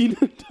routine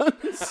and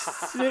dance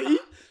city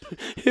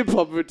hip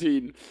hop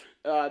routine.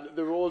 And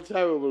they were all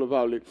terrible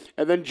about it.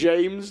 And then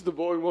James, the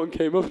boring one,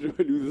 came up to her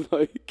and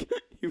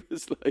he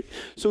was like,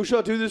 so shall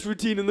I do this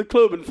routine in the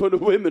club in front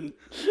of women?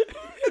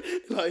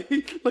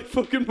 like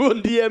fucking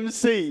Run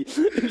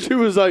DMC. And she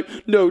was like,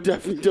 no,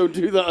 definitely don't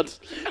do that.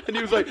 And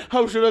he was like,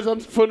 how should I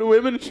dance in front of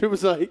women? And she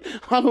was like,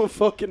 I don't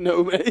fucking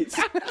know, mate.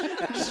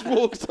 And just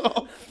walked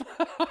off.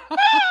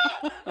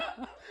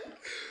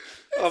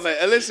 Oh mate,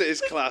 Alyssa is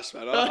class,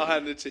 man. I'll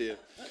hand it to you.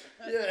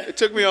 Yeah. It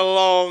took me a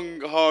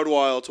long, hard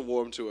while to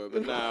warm to her,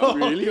 but now.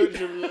 Really?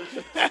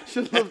 She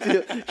loved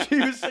you. She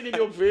was singing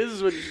your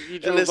praises when you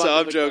drove Alyssa, back I'm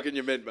to the joking.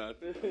 You're mid, man.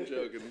 I'm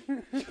joking.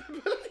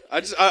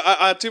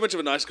 I had too much of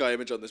a nice guy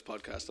image on this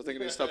podcast. I think I need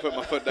to start putting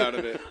my foot down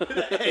a bit.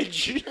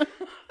 edge.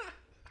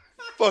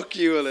 Fuck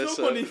you,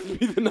 Someone Alyssa. needs to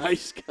be the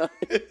nice guy.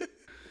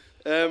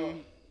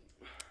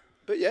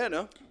 But yeah,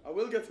 no. I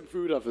will get some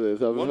food after this.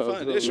 One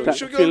fine. Yeah, should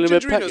we go Feeling a to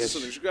bit Gingerinos or peckish.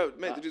 something? Should we go,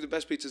 mate? They do the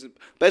best pizzas.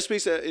 Best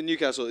pizza in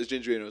Newcastle is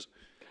Gingerinos.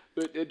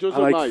 But it does I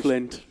look like nice.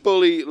 Flint.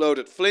 Fully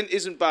loaded. Flint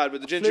isn't bad,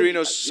 but the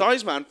Gingerinos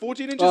size, man,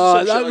 14 inches. Oh,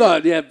 or some shit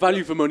like that. yeah,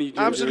 value for money.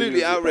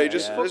 Absolutely Gingerinos are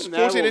outrageous. better, It's Yeah.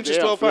 14 inches,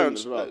 Yeah, 12 Flint pounds.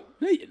 as well.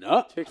 No, you're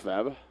not. Takes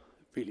forever.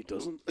 Really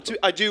doesn't.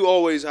 I do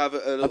always have a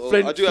little.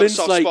 Flint- I do have a Flint's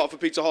soft like- spot for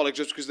Pizzaaholic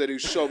just because they do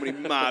so many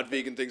mad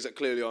vegan things that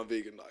clearly aren't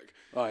vegan. Like,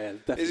 Oh yeah,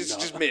 definitely it's not.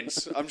 just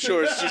mince. I'm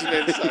sure it's just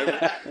mince.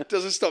 Like, it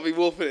doesn't stop me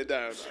wolfing it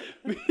down.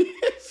 Like.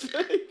 It's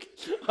like,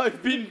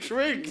 I've been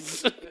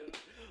tricked.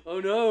 Oh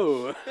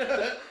no.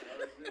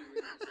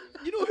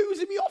 You know who was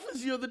in the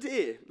office the other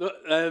day?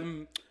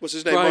 What's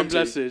his name? Brian Monty?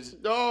 Blessed.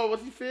 Oh,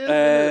 what's his face?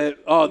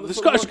 From The Full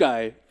Scottish Mon-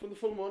 guy. From the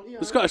Full Monty.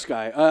 The Scottish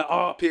guy.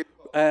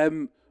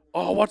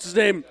 What's his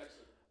name?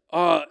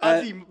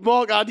 Addy,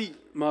 Mark Addy.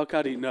 Mark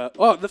Addy. No.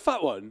 Oh, the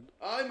fat one.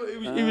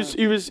 He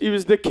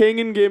was the king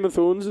in Game of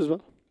Thrones as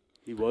well,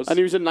 He was. and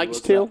he was in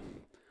Knight's Tale. that.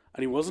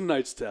 And he was in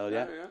Knight's Tale.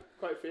 Yeah.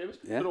 Quite famous.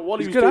 Yeah. I don't know what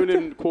He's he a was good doing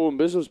actor. in Quorum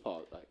Business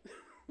Park. Like.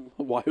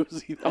 Why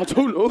was he there? I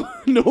don't know.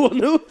 No one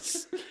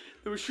knows.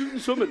 They were shooting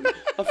something.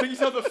 I think he's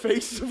had the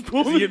face of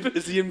Quorum.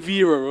 Is he in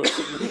Vera or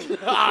something?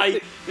 Aye.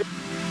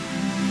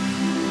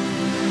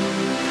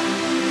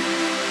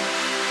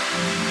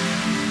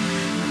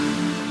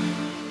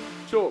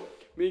 So,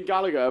 me and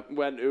Gallagher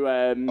went to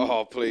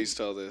Oh, please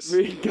tell this.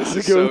 me and This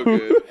is Gallagher so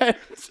good. went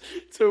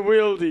to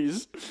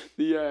Wildy's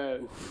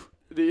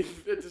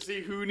to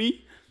see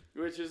Hooney,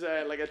 which is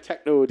like a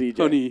techno DJ.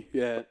 Honey.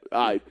 Yeah.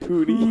 Aye,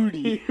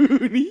 Hooney.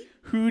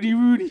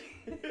 Hooney.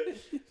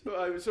 So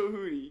I was so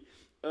Hooney.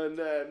 And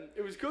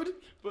it was good,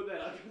 but then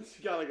I went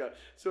to Gallagher.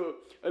 So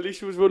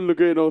Alicia was running the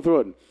Great North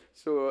Run.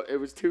 So it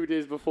was 2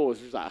 days before.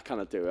 She was like, I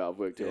cannot do it. I've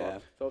worked too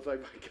hard. So I was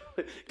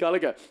like,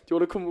 Gallagher, do you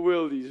want to come to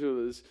Wildy's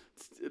with us?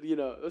 You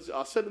know,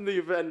 I sent him the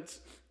event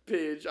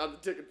page and the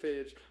ticket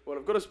page. Well,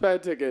 I've got a spare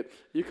ticket.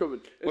 You coming?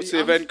 And What's he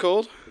the event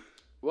called?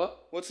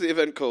 What? What's the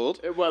event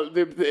called? Well,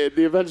 the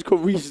event's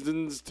called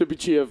Reasons to be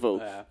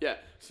Cheerful. Yeah.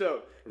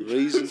 So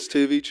Reasons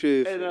to be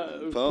cheerful.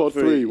 and, Part part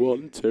 3. three.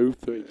 1, 2,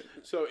 3.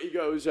 So he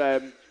goes,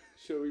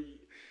 so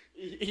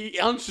he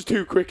answers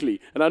too quickly.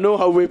 And I know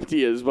how whipped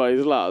he is by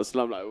his last.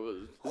 And I'm like,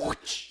 well,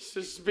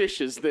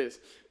 suspicious this.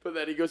 But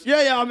then he goes,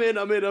 yeah, I'm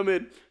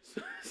in.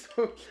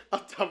 So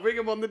I ring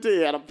him on the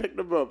day and I'm picking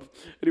him up. And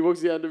he walks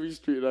to the end of his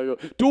street and I go,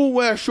 don't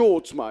wear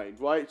shorts, mind,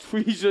 right? It's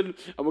freezing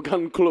and we're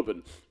going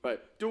clubbing. Right,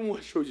 don't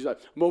wear shorts. He's like,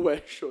 I'm not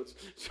wearing shorts.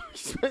 So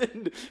he's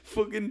wearing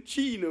fucking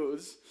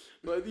chinos.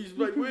 Like these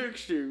like work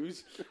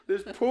shoes.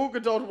 There's polka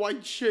dot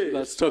white shirts.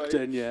 That's tucked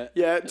right? in, yeah.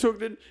 Yeah,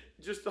 tucked in.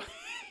 Just like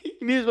he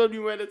knew when he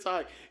went to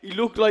tie. He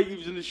looked like he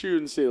was an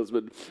insurance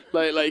salesman.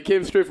 Like he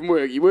came straight from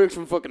work. He works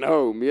from fucking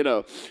home, you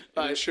know.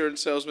 An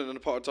insurance salesman and a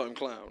part-time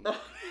clown.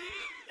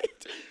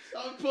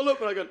 I pull up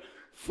and I go,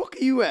 fuck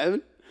are you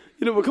wearing?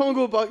 You know, we can't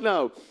go back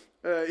now.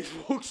 He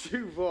walks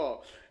too far.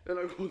 And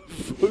I go, what the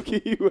fuck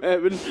are you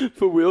wearing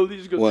for Will? He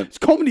just goes, What? it's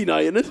comedy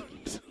night, innit?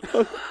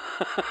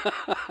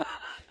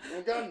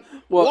 Again,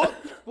 what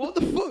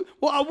the fuck?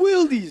 What are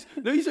Wildies?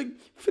 No, he's like,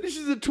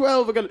 finishes at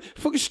 12. Again,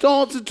 fucking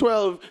starts at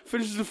 12,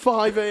 finishes at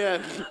 5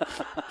 a.m.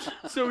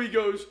 So he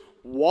goes,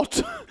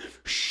 what?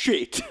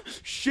 Shit.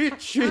 So he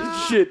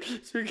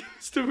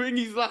gets to ring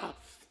his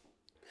laugh.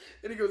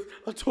 And he goes,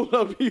 I told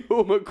her I'd be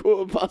home at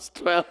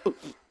 12:15.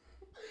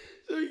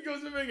 So he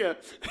goes to ring her.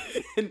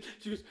 And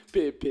she goes,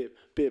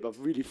 babe, I've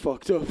really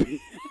fucked up.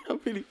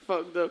 I've really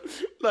fucked up.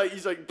 Like,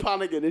 he's like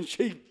panicking and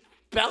she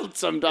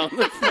belts him down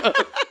the phone.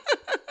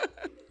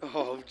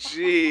 Oh,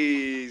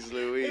 jeez, And he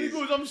Louise.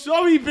 goes, I'm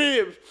sorry,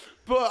 babe,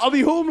 but I'll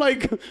be home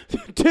like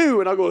 2.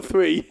 And I go,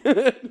 3.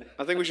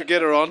 I think we should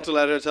get her on to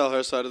let her tell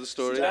her side of the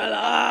story.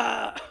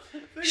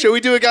 Shall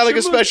we do a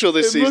Gallagher special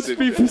this It season? must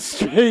be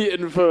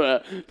frustrating for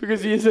her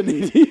because he is an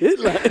idiot.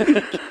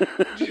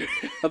 Like.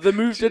 Have they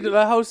moved into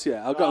their house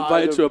yet? I got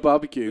invited to a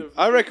barbecue.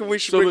 I reckon we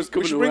should Someone's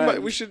bring. We should coming bring.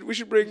 around. We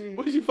should bring.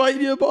 What is he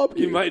fighting you a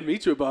barbecue? You invited me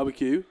to a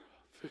barbecue.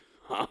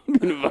 I'm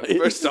invited.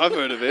 First I've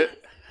heard of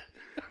it.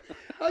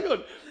 Hang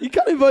on, you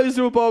can't invite us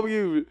to a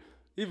barbecue.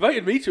 You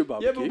invited me to a Yeah,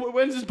 barbecue. but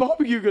when's this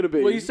barbecue going to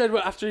be? Well, you said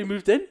after he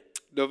moved in.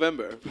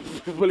 November.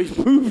 Well, he's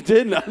moved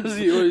in and,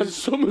 Well, and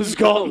summer's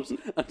gone.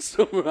 And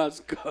summer has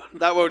gone.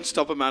 That won't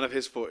stop a man of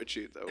his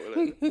fortitude, though,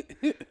 will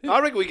it? I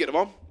reckon we get him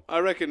on. I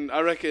reckon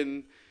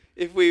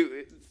if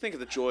we think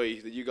of the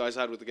joy that you guys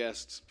had with the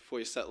guests before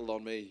you settled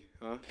on me,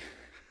 huh?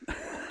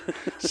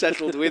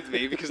 Settled with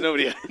me because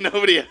nobody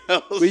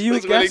else Were you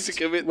was a willing guest? to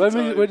commit.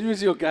 When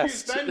was your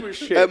guest? Ben was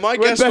shit. My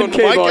When guest Ben one,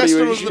 came my on, he guest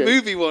one was was the shit.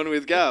 movie one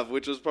with Gav,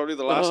 which was probably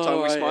the last time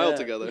we Oh, smiled yeah.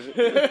 together.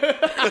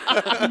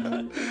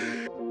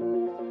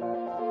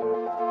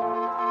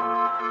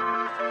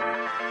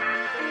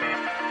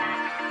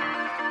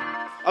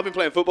 I've been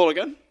playing football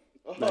again.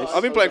 Nice.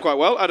 I've been playing quite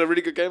well. I had a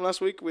really good game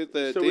last week with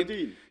So Dean. with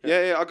Dean?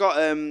 Yeah, I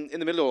got in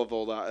the middle of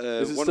all that.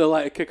 Is it one- still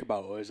like a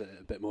kickabout, or is it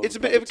a bit more? It's a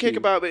bit of a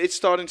kickabout, but it's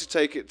starting to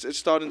take it. It's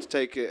starting to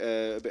take it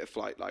a bit of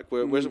flight. Like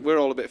we're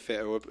all a bit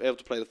fitter. We're able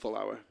to play the full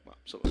hour. Well,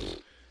 sort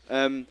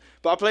of.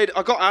 But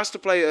I got asked to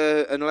play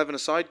an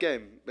 11-a-side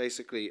game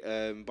basically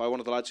by one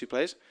of the lads who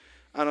plays,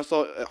 and I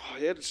thought, oh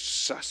yeah, it's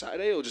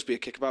Saturday. It'll just be a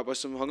kickabout by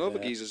some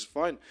hungover geezers.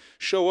 Fine,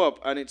 show up,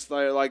 and it's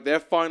their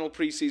final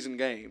preseason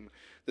game.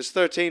 There's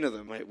 13 of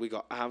them, mate. We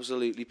got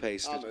absolutely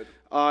pasted.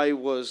 I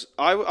said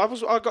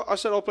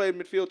I'll play in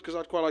midfield because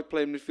I'd quite like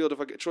playing midfield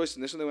if I get a choice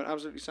in this, and they went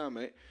absolutely sound,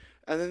 mate.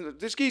 And then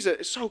this geezer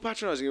is so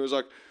patronising. It was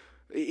like,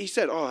 he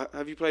said, "Oh,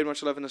 have you played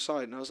much 11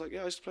 aside?" And I was like,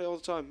 "Yeah, I used to play all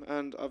the time,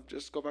 and I've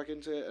just got back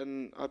into it."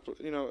 And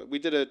we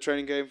did a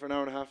training game for an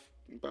hour and a half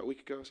about a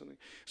week ago or something.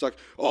 It's like,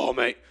 "Oh,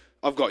 mate,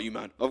 I've got you,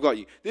 man. I've got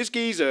you." This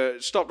geezer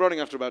stopped running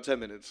after about 10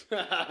 minutes.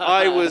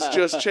 I was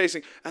just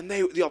chasing, and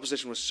the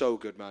opposition was so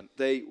good, man.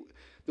 There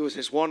was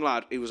this one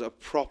lad. He was a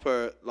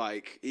proper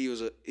he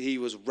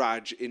was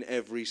Raj in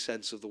every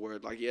sense of the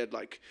word. Like he had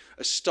like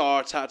a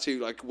star tattoo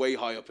like way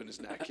high up in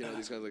his neck. You know,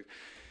 these kind of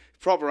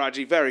proper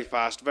Raji, very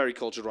fast, very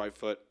cultured right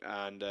foot,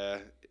 and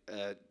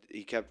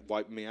he kept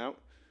wiping me out.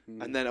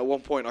 And then at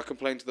one point I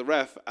complained to the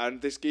ref,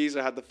 and this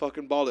geezer had the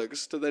fucking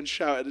bollocks to then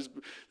shout at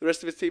the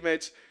rest of his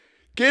teammates,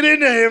 "Get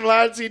into him,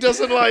 lads, he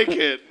doesn't like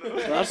it."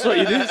 That's what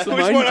you do. It's the Which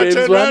mind one I games,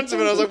 turned man. around to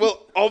him and I was like,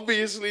 "Well,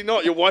 obviously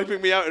not. You're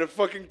wiping me out in a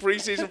fucking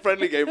preseason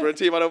friendly game for a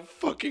team I don't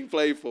fucking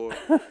play for."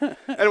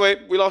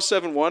 Anyway, we lost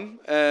 7-1.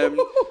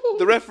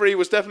 The referee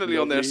was definitely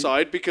on their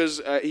side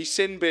because he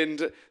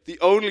sin-binned the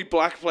only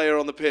black player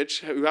on the pitch,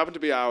 who happened to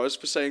be ours,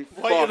 for saying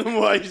fuck.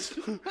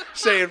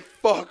 Saying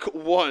fuck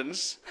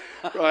once.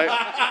 Right?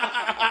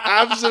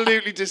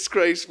 Absolutely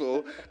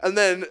disgraceful. And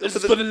then This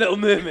is for the Little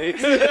Mermaid.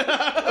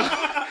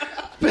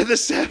 for the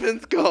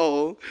 7th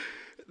goal,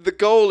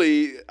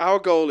 our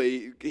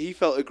goalie, he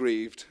felt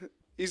aggrieved.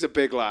 He's a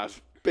big lad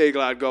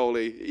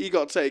goalie. He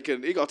got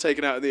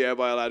taken out in the air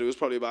by a lad who was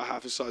probably about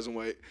half his size and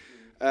weight.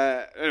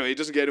 Anyway, he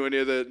doesn't get anywhere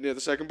near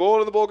the second ball,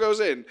 and the ball goes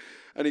in.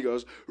 And he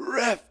goes,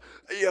 "Ref,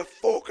 are you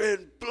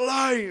fucking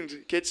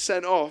blind?" Gets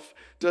sent off.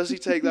 Does he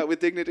take that with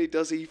dignity?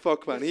 Does he?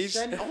 Fuck, man. He's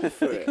sent off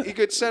for it. He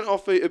gets sent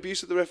off for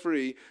abuse of the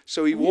referee,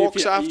 so he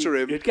walks after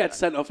him. You'd get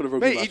sent off in a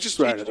rugby Mate, match. he just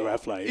at the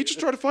ref, like. he just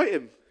tried to fight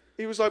him.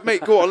 He was like, "Mate,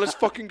 go on, let's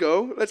fucking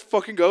go. Let's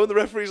fucking go." And the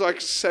referee's like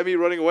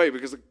semi-running away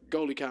because the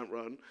goalie can't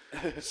run.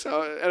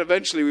 And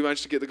eventually we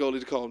managed to get the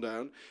goalie to calm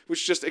down,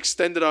 which just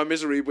extended our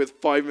misery with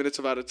 5 minutes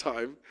of added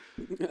time.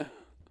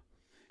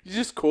 You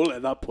just call it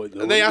at that point,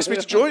 though. And they asked me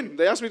to join.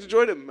 They asked me to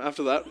join him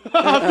after that.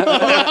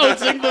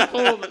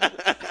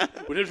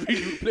 We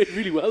did played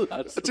really well,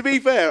 lads. To be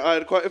fair, I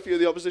had quite a few of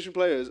the opposition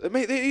players.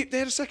 Mate, they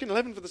had a second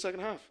 11 for the second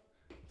half.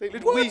 I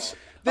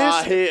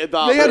hated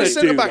that. They had a They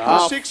centre do back who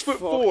that. was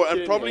 6'4"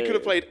 and probably Fucking could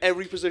have played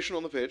every position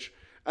on the pitch.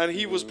 And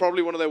he was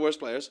probably one of their worst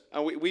players.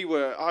 And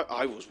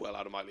I was well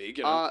out of my league.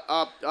 You know?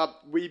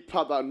 We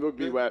had that in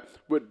rugby where,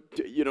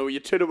 you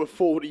turn up with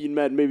 14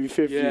 men, maybe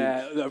 15.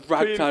 Yeah, a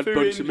Playing ragtag through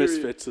bunch of injury,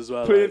 misfits as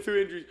well. Playing like.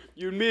 through injuries.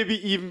 You'd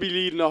maybe even be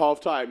leading at half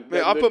time.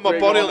 Mate, I put my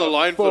body on the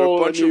line for a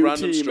bunch of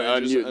random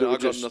strangers and I got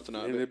just nothing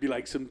out And of there'd it. be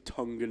like some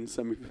Tongan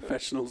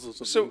semi-professionals or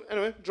something. So,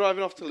 anyway,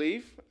 driving off to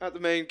leave at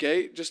the main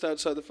gate, just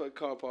outside the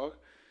car park.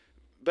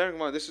 Bearing in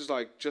mind, this is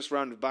like just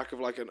round the back of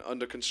like an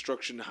under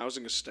construction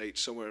housing estate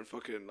somewhere in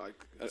fucking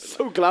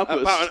So glamorous.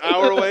 about an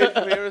hour away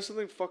from here or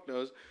something. Fuck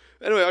knows.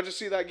 Anyway, I just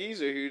see that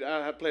geezer who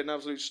had played an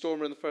absolute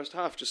stormer in the first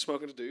half, just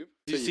smoking a doob.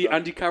 Did you see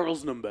Andy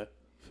Carroll's number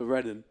for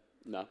Reading?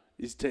 No.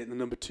 He's taking the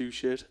number 2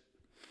 shirt.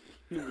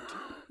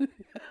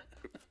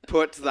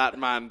 Put that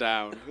man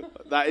down.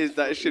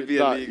 That should be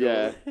That, illegal.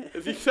 yeah.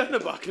 Is he centre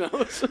back now?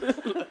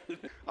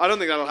 I don't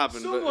think that'll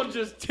happen. Someone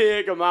just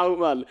take him out,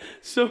 man.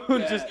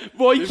 Someone just...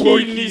 Roy Roy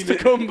Keane needs to Keane.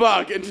 come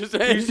back and just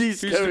end his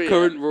Who's the career.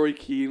 current Roy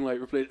Keane, like,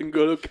 replacing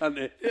N'Golo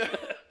Kante?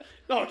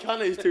 No,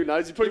 Kante's too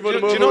nice. He's probably Do you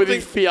put him not over with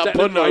his think Fiat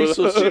Declan Rice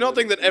Punto. or Do you not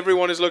think that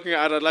everyone is looking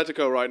at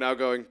Atletico right now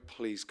going,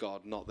 please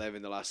God, not them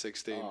in the last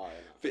 16?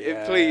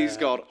 Yeah. Please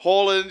God.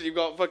 Holland, you've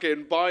got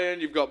fucking Bayern,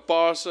 you've got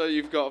Barca,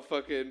 you've got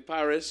fucking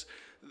Paris.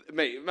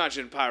 Mate,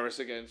 imagine Paris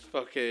against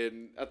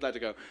fucking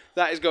Atletico.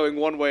 That is going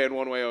one way and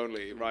one way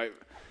only, right?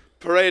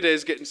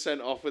 Paredes getting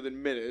sent off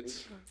within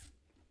minutes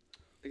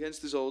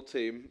against his old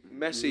team.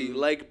 Messi,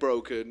 leg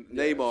broken.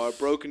 Neymar,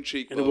 broken In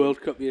cheekbone. the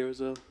World Cup year as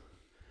well.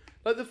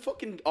 Like the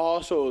fucking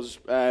arseholes,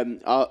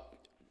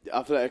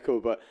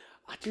 Atletico, but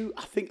I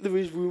think there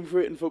is room for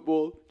it in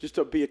football, just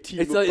to be a team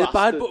It's of like a bad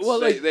bastards. boy.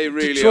 Well, like They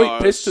really Detroit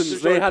are. Pistons,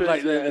 Detroit they had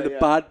like Pistons, the yeah.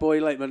 bad boy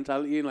like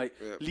mentality, and like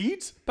Yeah.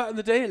 Leeds back in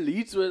the day.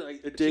 Leeds were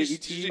like a dirty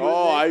Did team. you-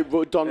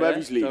 Oh, Don Yeah,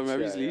 Levy's Leeds. Don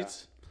Levy's yeah,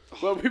 Leeds. yeah.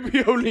 Well,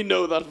 we only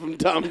know that from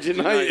Damned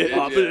United.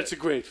 Oh, but it's a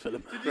great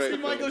film. Did you Great see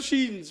film. Michael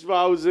Sheen's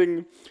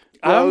rousing?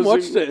 I haven't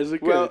rousing- watched it. Is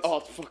it good? Well, oh,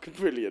 it's fucking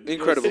brilliant.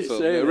 Incredible It's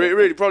film. insane, Yeah, man.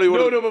 really, probably one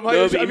No, of the... no, but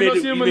Michael, but he have you not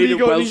made seen a- him he on made a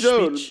League on Welsh his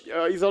own? speech.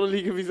 He's on a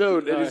League of his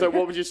own, and he's Aye. like,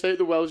 "What would you say to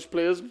the Welsh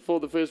players before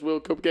the first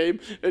World Cup game?"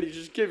 And he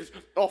just gives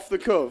off the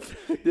cuff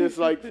this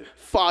like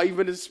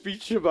 5-minute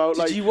speech about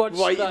Did like you watch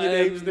writing that, your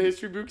names in the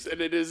history books, and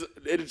it's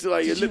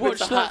like Did it you looks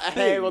watch like a that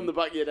hair thing? on the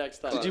back of your neck.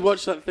 Did you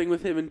watch that thing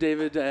with him and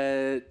David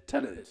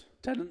Tennant?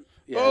 Tennant?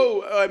 Yeah.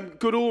 Oh,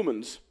 Good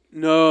Omens.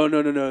 No.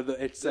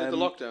 It's The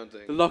lockdown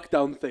thing. the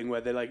lockdown thing where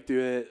they like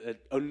do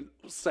a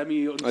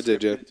semi-unscripted I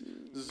did, yeah.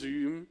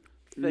 Zoom.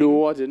 Thing.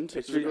 No, I didn't.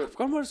 It's really, I've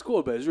forgotten what it's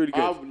called, but it's really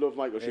good. I love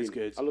Michael Sheen. It's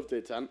good. I love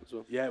Day 10 as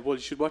well. Yeah, well,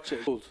 you should watch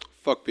it.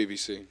 Fuck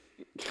BBC.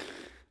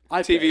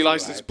 I TV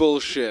license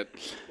bullshit.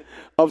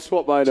 I've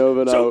swapped mine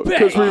over now So big.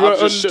 because we I've were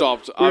just under,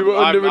 stopped. we were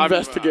under I'm-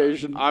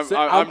 investigation. I'm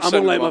I'm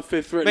sending on like them my off.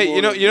 5th written Mate,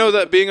 warning. you know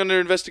that being under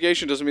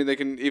investigation doesn't mean they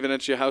can even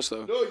enter your house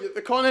though. No,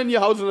 they can't enter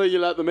your house unless you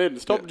let them in.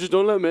 Stop, just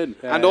don't let them in.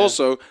 And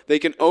also, they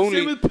can only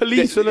Same with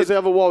police unless they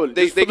have a warrant.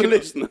 they Just for the can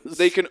listeners.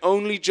 they can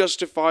only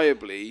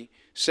justifiably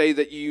say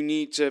that you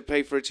need to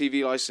pay for a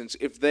TV license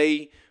if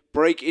they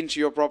break into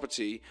your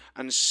property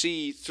and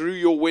see through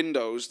your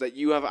windows that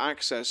you have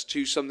access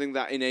to something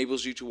that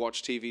enables you to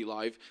watch TV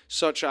live,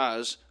 such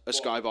as a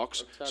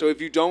Skybox. So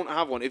if you don't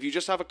have one, if you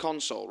just have a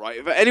console, right?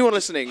 If anyone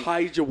listening,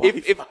 Hide your if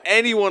Wi-Fi.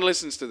 anyone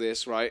listens to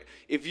this, right?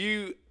 If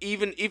you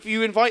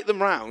invite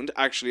them round,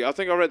 actually, I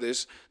think I read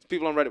this.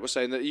 People on Reddit were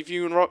saying that if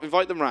you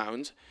invite them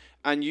round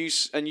and you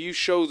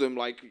show them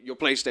like your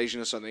PlayStation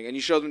or something, and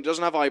you show them it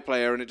doesn't have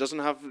iPlayer and it doesn't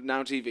have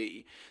Now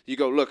TV, you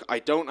go, look, I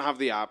don't have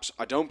the apps,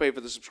 I don't pay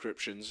for the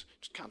subscriptions,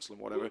 just cancel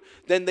them, whatever.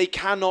 Then they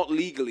cannot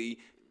legally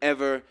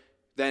ever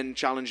then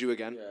challenge you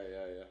again.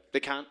 Yeah. They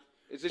can't.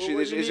 It's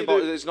literally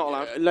it's not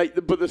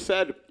allowed. But they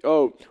said,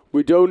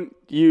 we don't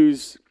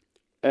use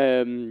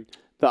the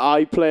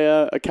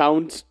iPlayer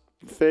account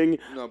thing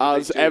No, but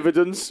as they do.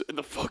 evidence.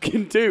 They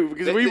fucking do,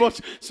 because we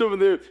watched some of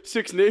the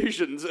Six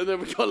Nations and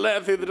then we got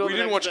let through the door. We the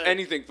didn't next watch day.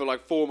 anything for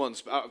like 4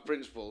 months out of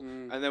principle,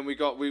 and then we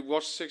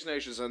watched Six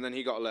Nations, and then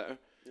he got a letter.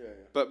 Yeah.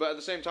 But at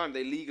the same time,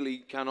 they legally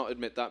cannot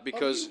admit that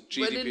because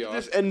Went into GDPR.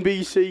 this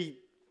NBC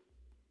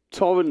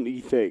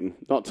torrenty thing,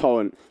 not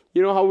torrent.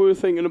 You know how we were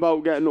thinking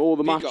about getting all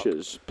the Peacock.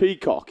 matches?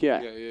 Peacock,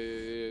 yeah. Yeah,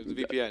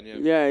 the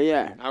VPN, yeah.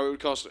 Yeah. How it would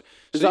cost.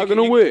 Is So that you going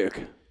to can-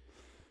 work?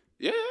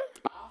 Yeah.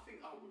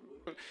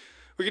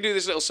 We can do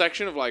this little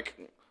section of like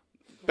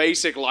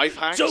basic life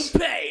hacks Don't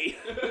pay.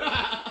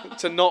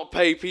 to not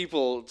pay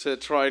people to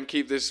try and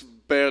keep this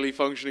barely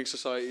functioning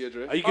society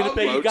adrift. Are you going to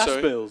pay your Float, gas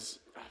sorry. bills?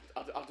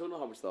 I don't know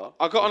how much that.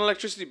 I got an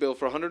electricity bill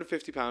for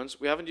 £150.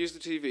 We haven't used the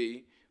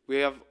TV. We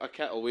have a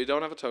kettle. We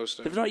don't have a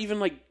toaster. They've not even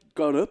like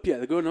gone up yet.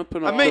 They're going up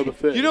on And mate,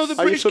 October 1st. you know the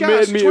Are you British submitting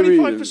gas, me a reading?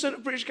 25%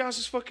 of British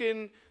gas's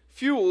fucking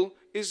fuel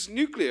is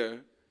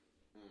nuclear.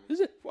 Is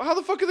it? How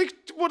the fuck are they,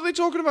 what are they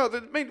talking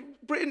about?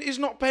 Mate, Britain is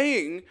not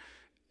paying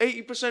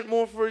 80%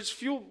 more for its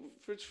fuel.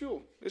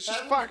 It's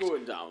just fact.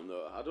 going down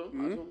though. I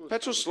don't.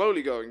 Petrol's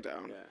slowly going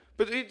down.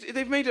 But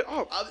they've made it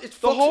up. It's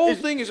The fucked- whole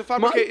it's- thing is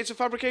it's a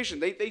fabrication.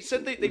 They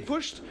said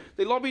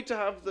they lobbied to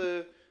have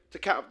the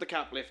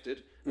cap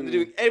lifted, and they're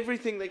doing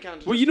everything they can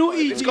to Well, you know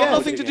justify it. EDF. It's got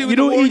nothing to do with You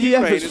know the war in EDF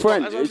Ukraine. is It's got-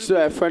 French. has nothing It's to do-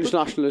 a French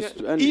nationalist.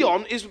 entity.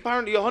 E.ON is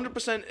apparently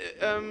 100%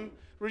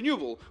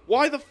 renewable.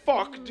 Why the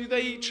fuck do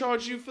they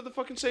charge you for the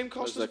fucking same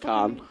cost As as they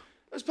can. fucking-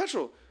 as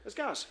petrol, as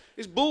gas?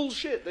 It's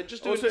bullshit. They're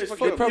just doing Also, it to it's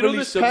fucking fucking, probably you know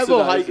this subsidise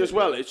pebble hike it. as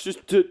well. It's just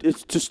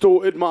it's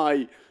distorted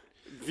my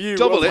view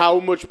Double of it. how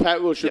much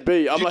petrol should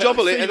be. I'm You like,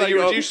 double I it see and then you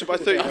like reduce it by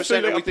 30%, I see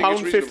like and we think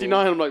it's reasonable.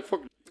 £1.59. I'm like, fuck.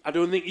 I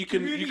don't think you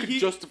can Community heat-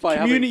 justify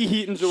community having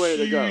heating's the way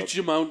to go. huge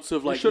amounts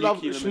of You like should have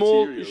nuclear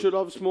small. material. You should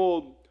have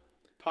small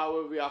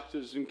power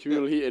reactors and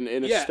communal heating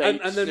in a Yeah,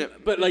 state. and then Yeah.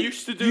 but They like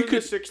used to do you in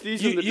could the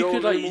 60s you, and they you don't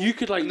could like anymore. you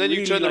could like And then you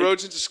really, turn the like,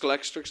 roads into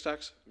Scalextric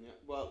tax.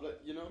 Well,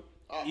 you know.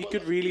 You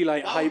could really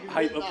like hype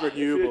up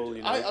renewable.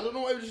 You know, I don't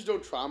know why we just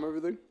don't tram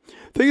everything.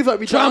 Thing is, like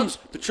we trams.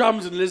 The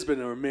trams in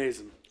Lisbon are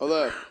amazing. Oh,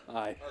 there.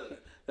 Aye,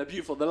 they're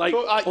beautiful. They're like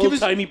So, give old us-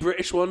 timey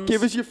British ones.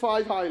 Give us your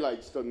 5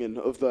 highlights, Duncan,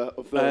 of the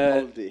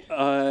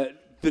holiday.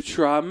 The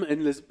tram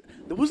in Lisbon.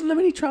 There wasn't that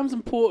many trams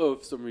in Porto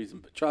for some reason,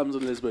 but trams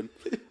in Lisbon.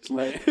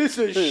 Like, This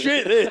is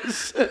shit.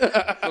 This.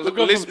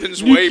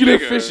 Lisbon's way nuclear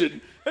bigger.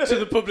 fission to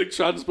the public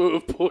transport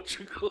of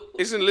Portugal.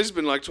 Isn't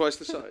Lisbon like twice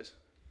the size?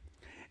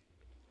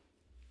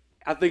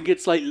 I think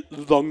it's like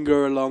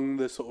longer along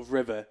the sort of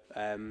river,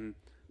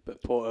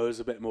 but Porto is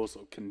a bit more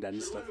sort of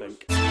condensed, I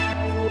think.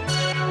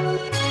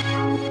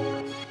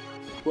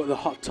 What are the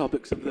hot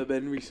topics have there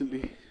been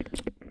recently?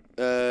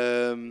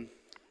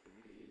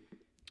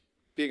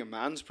 Being a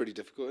man's pretty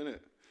difficult, isn't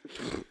it?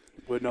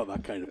 We're not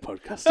that kind of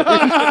podcast.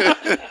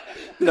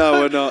 No,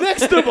 we're not.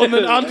 Next up on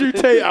the Andrew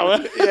Tate Hour.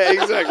 Yeah,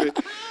 exactly.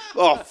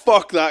 Oh,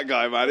 fuck that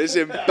guy, man. It's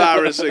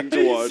embarrassing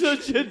to watch.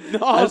 Such a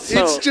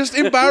nonsense. It's just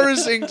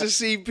embarrassing to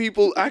see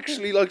people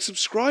actually like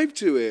subscribe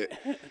to it.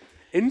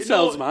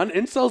 Incels, man.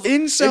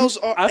 Incels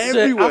are after,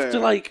 everywhere. After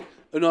like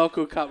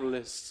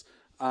anarcho-capitalists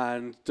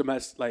and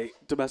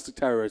domestic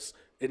terrorists,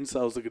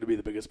 incels are going to be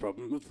the biggest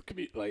problem of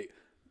the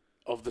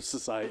of the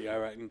society, I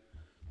reckon.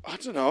 I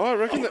don't know. I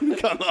reckon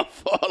that.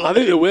 I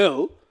think they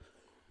will.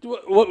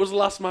 What was the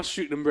last mass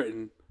shooting in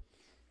Britain?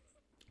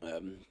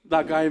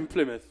 That guy in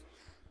Plymouth.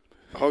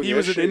 Oh, He yeah,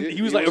 was shit,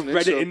 he was like a an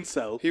Reddit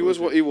incel. incel. He was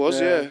what he was.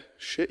 Yeah. Yeah.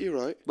 Shit, you're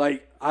right.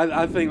 Like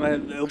I think like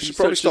it'll be should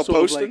probably such a stop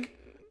sort of, posting.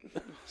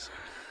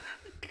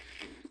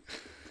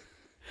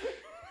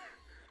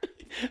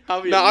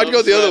 No, I'd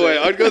go the other way.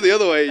 I'd go the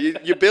other way.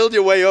 You build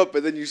your way up,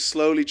 and then you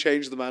slowly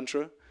change the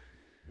mantra.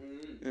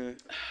 Yeah.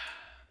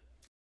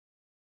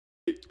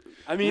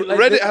 I mean, like,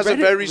 Reddit has a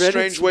very Reddit's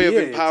strange way of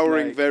weird,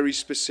 empowering like- very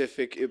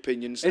specific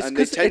opinions, It's and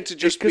they 'cause tend it- to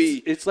just it's 'cause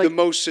be it's the like-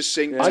 most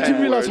succinct. Yeah. I didn't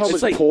 10 realise how words.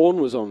 much like-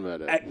 porn was on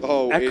Reddit.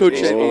 Oh, Echo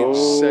it's chamber.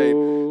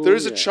 insane. There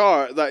is a yeah.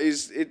 chart that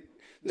is it.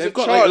 There's They've a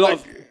got chart like a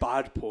lot that- of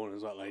bad porn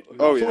as well. Like,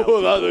 Oh, yeah.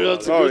 Oh,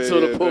 that's a good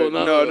sort of porn.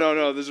 that.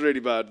 No. There's really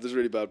bad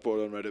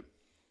porn on Reddit.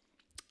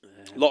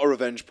 A lot of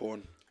revenge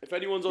porn. If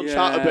anyone's on Yeah.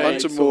 Chatterbait,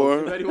 Bunch of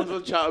more. If anyone's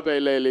on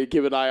Chatterbait lately,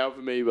 keep an eye out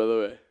for me. By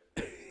the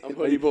way, I'm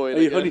honey boy. Are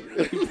you honey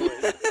boy?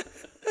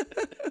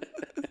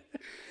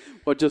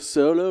 What, just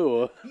solo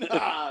or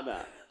Nah.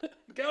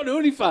 get on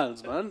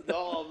OnlyFans, man?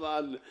 Oh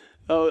man.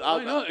 Oh,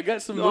 Why not?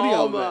 Get some No, money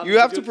out man. of You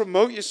have to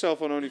promote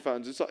yourself on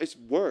OnlyFans. It's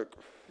work.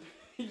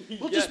 it.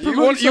 Well, just You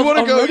promote want yourself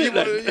to on go. Reddit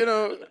then. You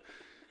know,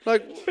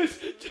 like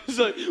Just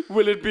like,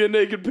 will it be a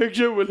naked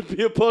picture? Will it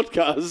be a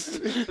podcast?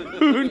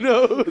 Who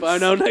knows?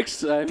 Find out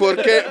next time. por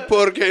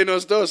qué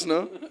nos dos,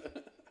 no?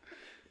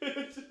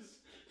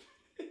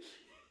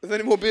 Are there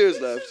any more beers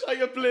left? It's like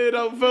a played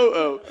out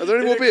photo. Are there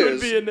any more It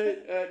beers? Could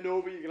be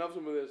no, but you can have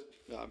some of this.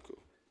 No, I'm cool.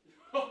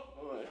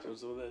 Alright.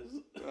 Some of this.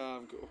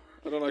 I'm cool.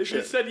 I don't like If you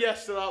shit. said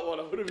yes to that one,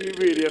 I would have been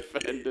really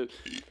offended.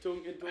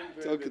 Don't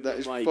Look at that.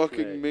 It's Mike,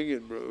 fucking mate.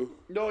 minging, bro.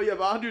 No, yeah,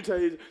 but Andrew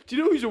Tate. Do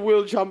you know he's a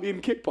world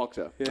champion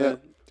kickboxer? Yeah.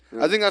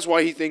 I think that's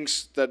why he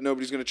thinks that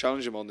nobody's going to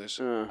challenge him on this.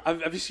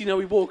 Have you seen how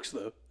he walks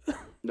though?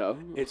 No.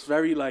 It's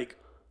very like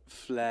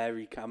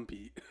flary,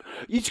 campy.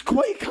 He's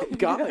quite a camp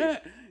guy. Yeah.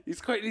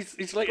 He's quite.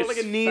 He's like Got like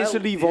a svelte-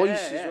 nasally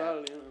voice yeah, as well.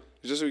 You know.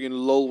 It's just so we can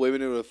lull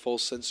women into a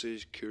false sense of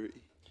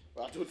security.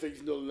 I don't think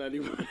he's nulling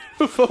anyone.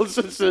 False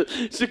sense of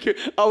secure.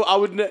 I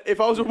would if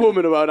I was a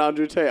woman around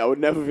Andrew Tate, I would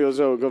never feel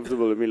so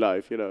uncomfortable in my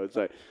life. You know, it's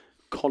like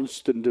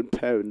constant and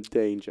parent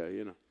danger.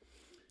 You know.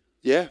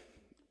 Yeah.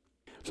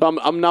 So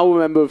I'm now a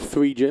member of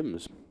 3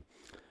 gyms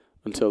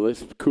until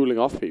this cooling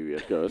off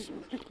period goes.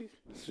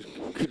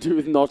 Could do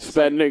with not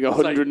spending It's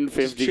like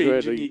 150 just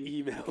quid. changing your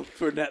email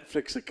for a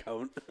Netflix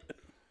account.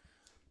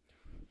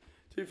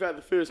 To be fair,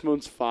 the first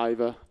month's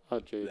 $5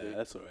 at JD. Yeah,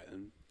 that's alright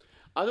then.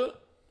 I don't.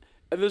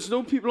 And there's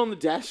no people on the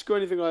desk or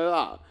anything like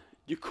that.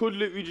 You could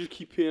literally just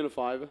keep paying a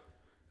 $5 and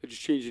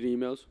just change your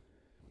emails.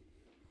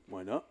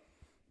 Why not?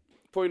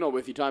 Probably not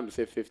worth your time to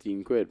save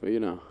 15 quid, but you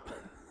know.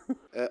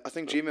 I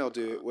think Gmail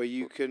do it where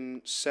you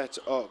can set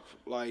up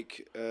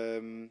like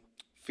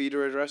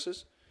feeder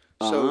addresses.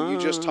 So you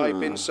just type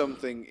in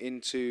something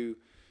into,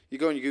 you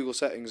go in your Google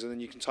settings and then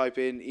you can type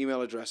in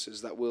email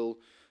addresses that will,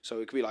 so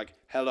it could be like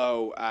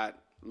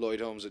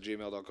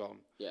hello@lloydholmes@gmail.com.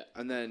 Yeah.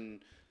 And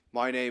then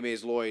my name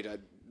is Lloyd at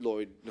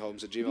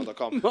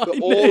lloydholmes@gmail.com. My But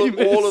name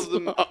all is of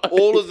them Lloyd.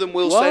 all of them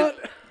will send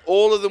What?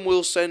 all of them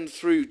will send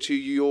through to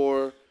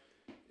your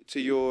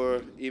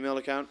email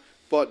account,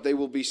 but they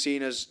will be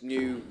seen as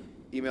new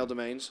email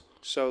domains.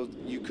 So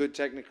you could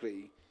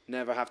technically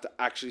never have to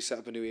actually set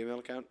up a new email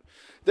account.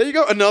 There you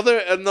go,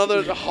 another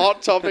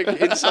hot topic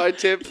inside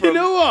tip from You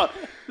know what?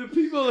 The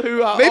people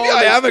who are maybe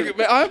I am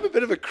honest- a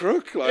bit of a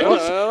crook. Like,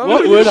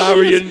 What would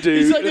Arian do?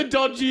 He's like a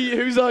dodgy.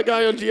 Who's that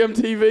guy on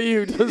GMTV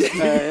who does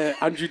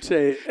Andrew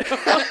Tate.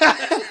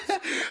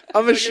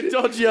 I'm a like a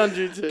dodgy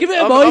Andrew Tate? Give it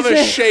a I'm a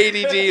Moise.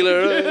 shady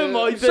dealer.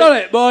 Moise.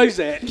 Sorry, Moise.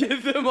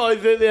 Give them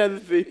either the other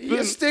thing.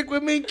 You stick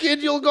with me,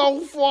 kid, you'll go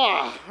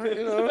far. You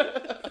know.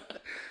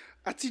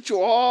 I teach you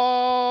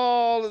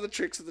all of the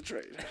tricks of the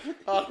trade.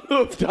 I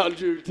loved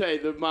Andrew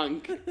Tate, the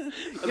monk.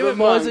 Give it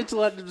Moise to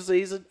let him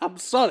season. I'm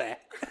sorry.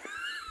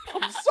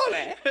 I'm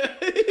sorry.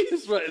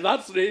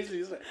 That's what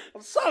he's like.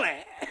 I'm sorry.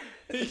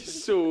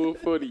 He's so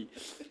funny.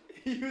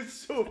 He was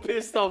so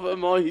pissed off at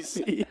Moise.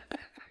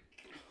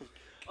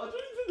 I don't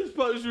even think this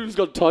practice room's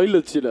got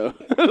toilets, you know.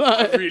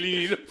 I really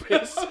need a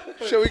piss.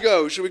 Shall we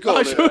go? Shall we call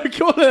I it? should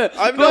call it.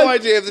 I have no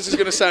idea if this is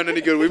going to sound any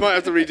good. We might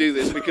have to redo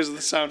this because of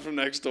the sound from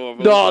next door.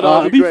 but- No, It'll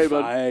that'd be great,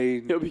 man.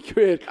 fine. It'll be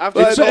great.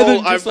 After It's this better than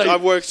all, just, like,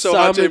 I've worked so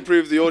Sam hard to and-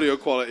 improve the audio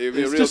quality. It'll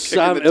be a It's real just kick in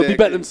Sam. the It'll be dick.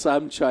 better than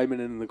Sam chiming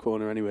in the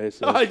corner anyway.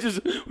 So. I just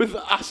with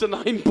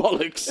asinine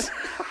bollocks.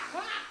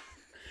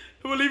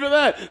 We'll leave it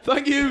there.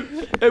 Thank you,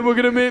 and we're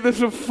gonna make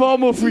this a far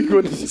more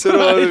frequent. So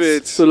long of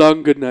it. So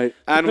long. Good night.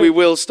 And we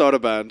will start a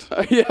band.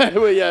 Yeah,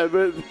 well, yeah,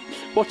 but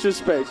watch your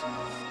space.